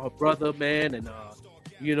been my brother, man, and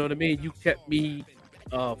you know what I mean? You kept me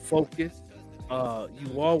focused.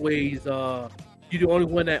 You always you're the only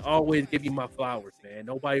one that always gave me my flowers, man.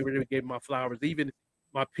 Nobody really gave me my flowers, even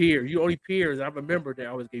my peers. You only peers I remember that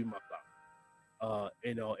always gave me my flowers.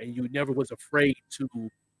 And you never was afraid to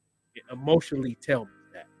emotionally tell me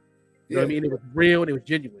that. You know what I mean? It was real and it was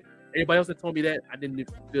genuine. Everybody else that told me that, I didn't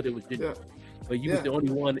feel it was genuine. Yeah. But you was the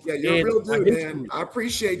only one. Yeah, you're a real dude, man. I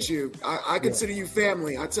appreciate you. I consider you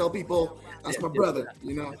family. I tell people that's my brother.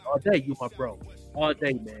 All day, you my bro. All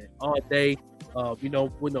day, man. All day. I'm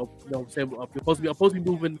saying I'm supposed to be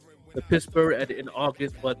moving to Pittsburgh at the end of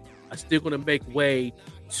August, but I'm still gonna make way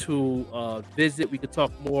to visit. We can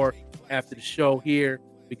talk more after the show here.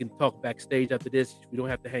 We can talk backstage after this. We don't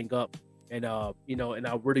have to hang up. And and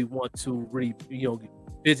I really want to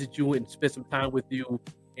visit you and spend some time with you.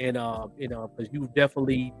 And because you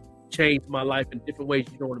definitely changed my life in different ways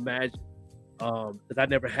you don't imagine. Because I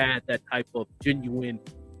never had that type of genuine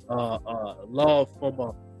love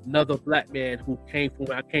from another black man who came from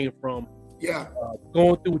where I came from. Yeah.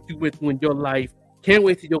 Going through what you went through in your life. Can't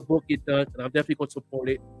wait till your book get done, and I'm definitely gonna support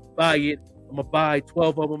it. Buy it. I'm gonna buy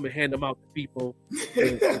 12 of them and hand them out to people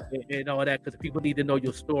and all that, because people need to know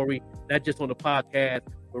your story, not just on the podcast,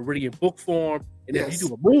 but really in book form. And if you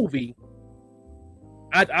do a movie,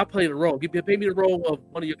 I play the role. Pay me the role of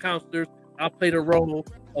one of your counselors. I'll play the role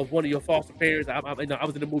of one of your foster parents. I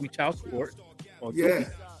was in the movie Child Support on Tubi.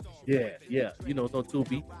 Yeah. It's on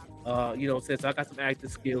Tubi. Since I got some acting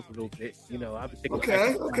skills a little bit, I've been taking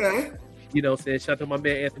Okay. Shout out to my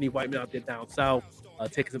man Anthony Whiteman out there down south,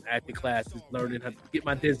 taking some acting classes, learning how to get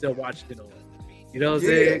my Denzel Washington on. You know what I'm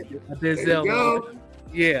saying? Get my Denzel.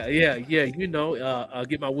 Yeah.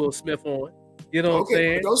 Get my Will Smith on. You know what I'm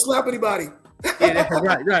saying? Don't slap anybody. Yeah,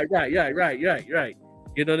 right.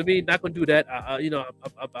 You know what I mean? Not gonna do that.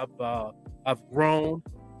 I've grown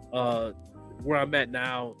where I'm at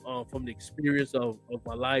now from the experience of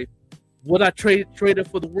my life. Would I trade it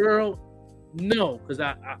for the world? No, because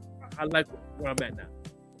I like where I'm at now.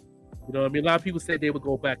 You know what I mean? A lot of people say they would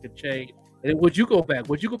go back and change. And would you go back?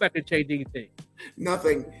 Would you go back and change anything?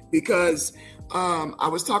 Nothing, because I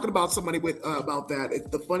was talking about somebody about that.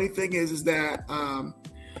 The funny thing is that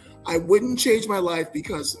I wouldn't change my life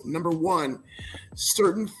because, number one,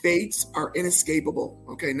 certain fates are inescapable.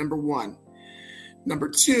 Okay, number one. Number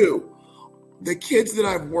two, the kids that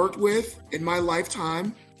I've worked with in my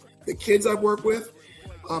lifetime, I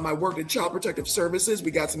worked in Child Protective Services.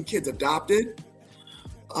 We got some kids adopted.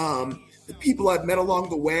 The people I've met along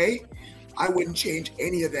the way, I wouldn't change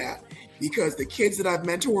any of that, because the kids that I've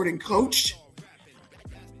mentored and coached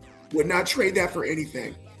would not trade that for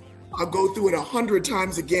anything. I'll go through it 100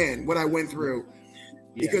 times again, what I went through,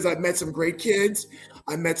 because I've met some great kids.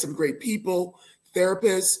 I met some great people,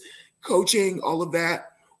 therapists, coaching, all of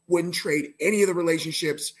that. Wouldn't trade any of the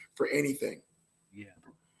relationships for anything.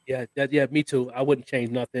 Yeah, me too. I wouldn't change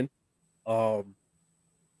nothing. I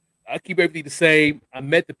keep everything the same. I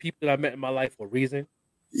met the people that I met in my life for a reason.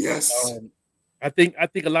 Yes. I think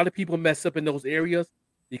a lot of people mess up in those areas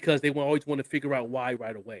because they always want to figure out why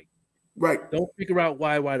right away. Right. Don't figure out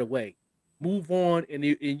why right away. Move on, and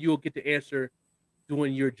you'll get the answer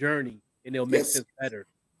during your journey, and it'll make sense better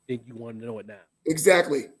than you want to know it now.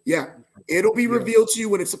 Exactly. Yeah. It'll be revealed to you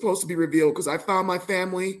when it's supposed to be revealed, because I found my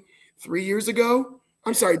family 3 years ago.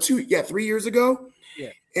 I'm sorry, 3 years ago. Yeah.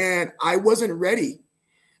 And I wasn't ready.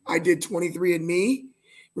 I did 23andMe.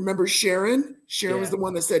 Remember Sharon? Sharon was the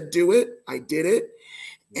one that said, do it. I did it.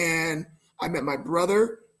 And I met my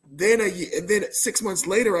brother. Then 6 months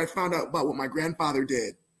later, I found out about what my grandfather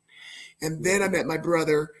did. And then I met my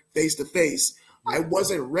brother face to face. I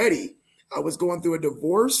wasn't ready. I was going through a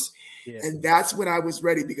divorce. And that's when I was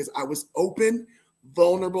ready, because I was open,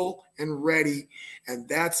 vulnerable, and ready. And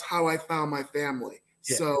that's how I found my family.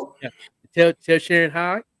 Yeah. So tell Sharon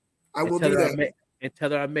hi. I will do that. And tell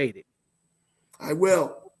her I made it. I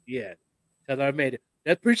will. Yeah. because I made it.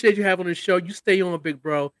 I appreciate you having on the show. You stay on, big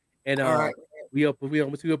bro. And All right. we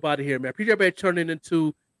almost about to here, man. Appreciate everybody turning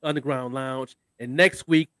into Underground Lounge. And next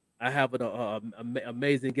week I have an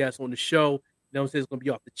amazing guest on the show. You know what I'm saying? It's gonna be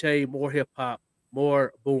off the chain, more hip hop,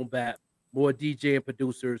 more boom bap, more DJ and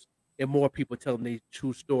producers, and more people telling their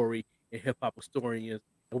true story and hip hop historians.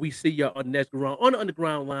 And we see y'all on the next round on the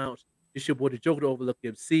Underground Lounge. It's your boy, the Joker, the Overlook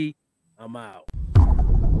MC. I'm out.